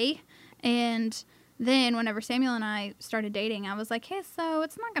 every day. And then whenever Samuel and I started dating, I was like, hey, so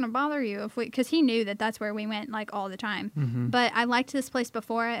it's not going to bother you if we, because he knew that that's where we went like all the time. But I liked this place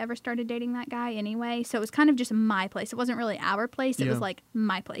before I ever started dating that guy anyway. So it was kind of just my place. It wasn't really our place. It Yeah. was like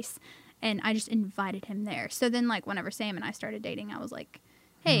my place. And I just invited him there. So then like whenever Sam and I started dating, I was like,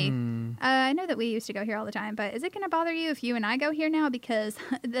 hey, I know that we used to go here all the time, but is it going to bother you if you and I go here now? Because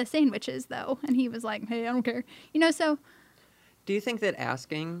the sandwiches though. And he was like, hey, I don't care. So Do you think that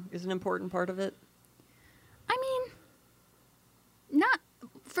asking is an important part of it? I mean, not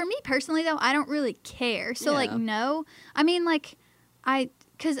for me personally though. I don't really care. So like, Yeah. no. I mean, like,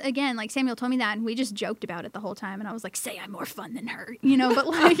 because again, like Samuel told me that, and we just joked about it the whole time. And I was like, "Say I'm more fun than her," But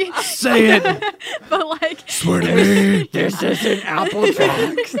like, Say it. but like, Swear to me. This isn't Apple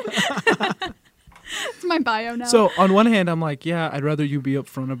Jacks. it's my bio now. So on one hand, I'm like, yeah, I'd rather you be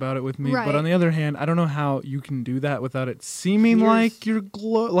upfront about it with me. Right. But on the other hand, I don't know how you can do that without it seeming Here's- like you're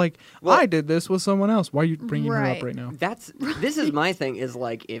Well- I did this with someone else. Why are you bringing her Right. up right now? This is my thing is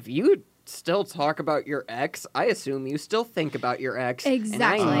like if you still talk about your ex, I assume you still think about your ex.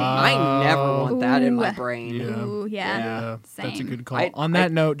 Exactly. And I never want that in my Ooh. brain. Yeah. Ooh, yeah. That's a Same. good call. I- on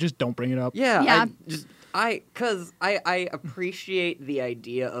that note, just don't bring it up. Yeah, Yeah. I appreciate the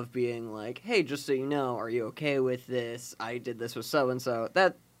idea of being like, hey, just so you know, are you okay with this? I did this with so and so.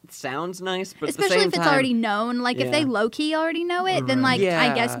 That sounds nice, but Especially at the same if it's time, already known. Like if they Yeah. low key already know it, then Right. like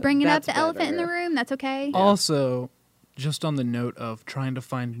I guess Yeah, bringing up that's the elephant in the better. room. That's okay. Also, just on the note of trying to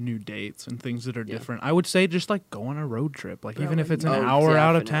find new dates and things that are different, I would say just like go on a road trip. Like even if it's an Oh, hour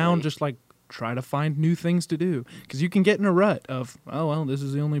out of town, definitely. just like try to find new things to do. Because you can get in a rut of, oh, well, this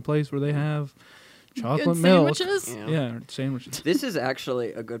is the only place where they have chocolate Good milk. sandwiches. Yeah, sandwiches. This is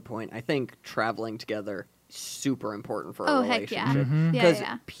actually a good point. I think traveling together is super important for a Oh heck relationship. yeah. Mhm. Yeah, Because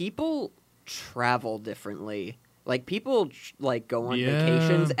yeah. people travel differently. Like people like go on Yeah.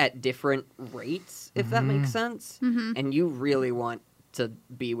 vacations at different rates, if that makes sense. Mhm. And you really want to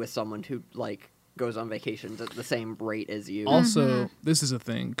be with someone who like goes on vacations at the same rate as you. Also, this is a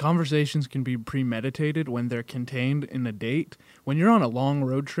thing. Conversations can be premeditated when they're contained in a date. When you're on a long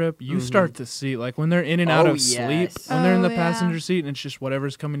road trip, you start to see, like when they're in and out Oh, of sleep, yes. when they're in Oh, the yeah. passenger seat, and it's just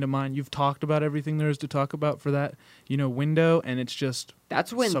whatever's coming to mind. You've talked about everything there is to talk about for that, window, and it's just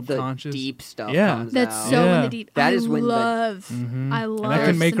That's when the subconscious. deep stuff Yeah. comes That's out. so in Yeah. the deep. That I is when the- love. I And love. that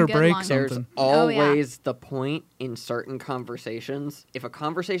can make some or good break long- There's something. Oh, yeah. always the point in certain conversations. If a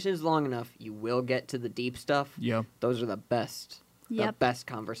conversation is long enough, you will get to the deep stuff. Yeah. Those are the best. The Yep. best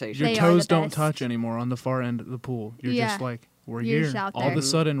conversations. Your They are toes the don't best. touch anymore on the far end of the pool. You're Yeah. just like, we're You're here. just out All of there. a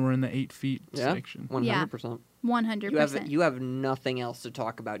sudden, we're in the 8 feet Yeah. section. 100%. 100%. You have nothing else to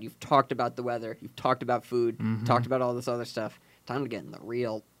talk about. You've talked about the weather. You've talked about food. Talked about all this other stuff. Time to get in the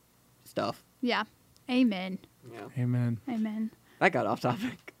real stuff. Yeah. Amen. Yeah. Amen. Amen. That got off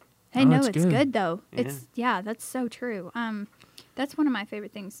topic. Hey, Oh, no, it's it's good. good though. Yeah. It's that's so true. That's one of my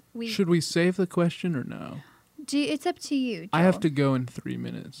favorite things. Should we save the question or no? It's up to you. I have Joel. to go in 3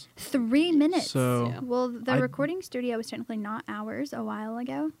 minutes. 3 minutes. So, Yeah. Well, the I- recording studio was technically not ours a while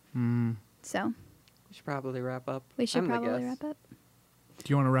ago, so We should probably wrap up. we should I'm the probably guest. wrap up. do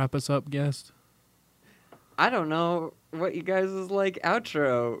you want to wrap us up, guest? I don't know what you guys'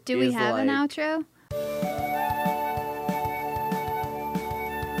 outro Do we is have an like. outro?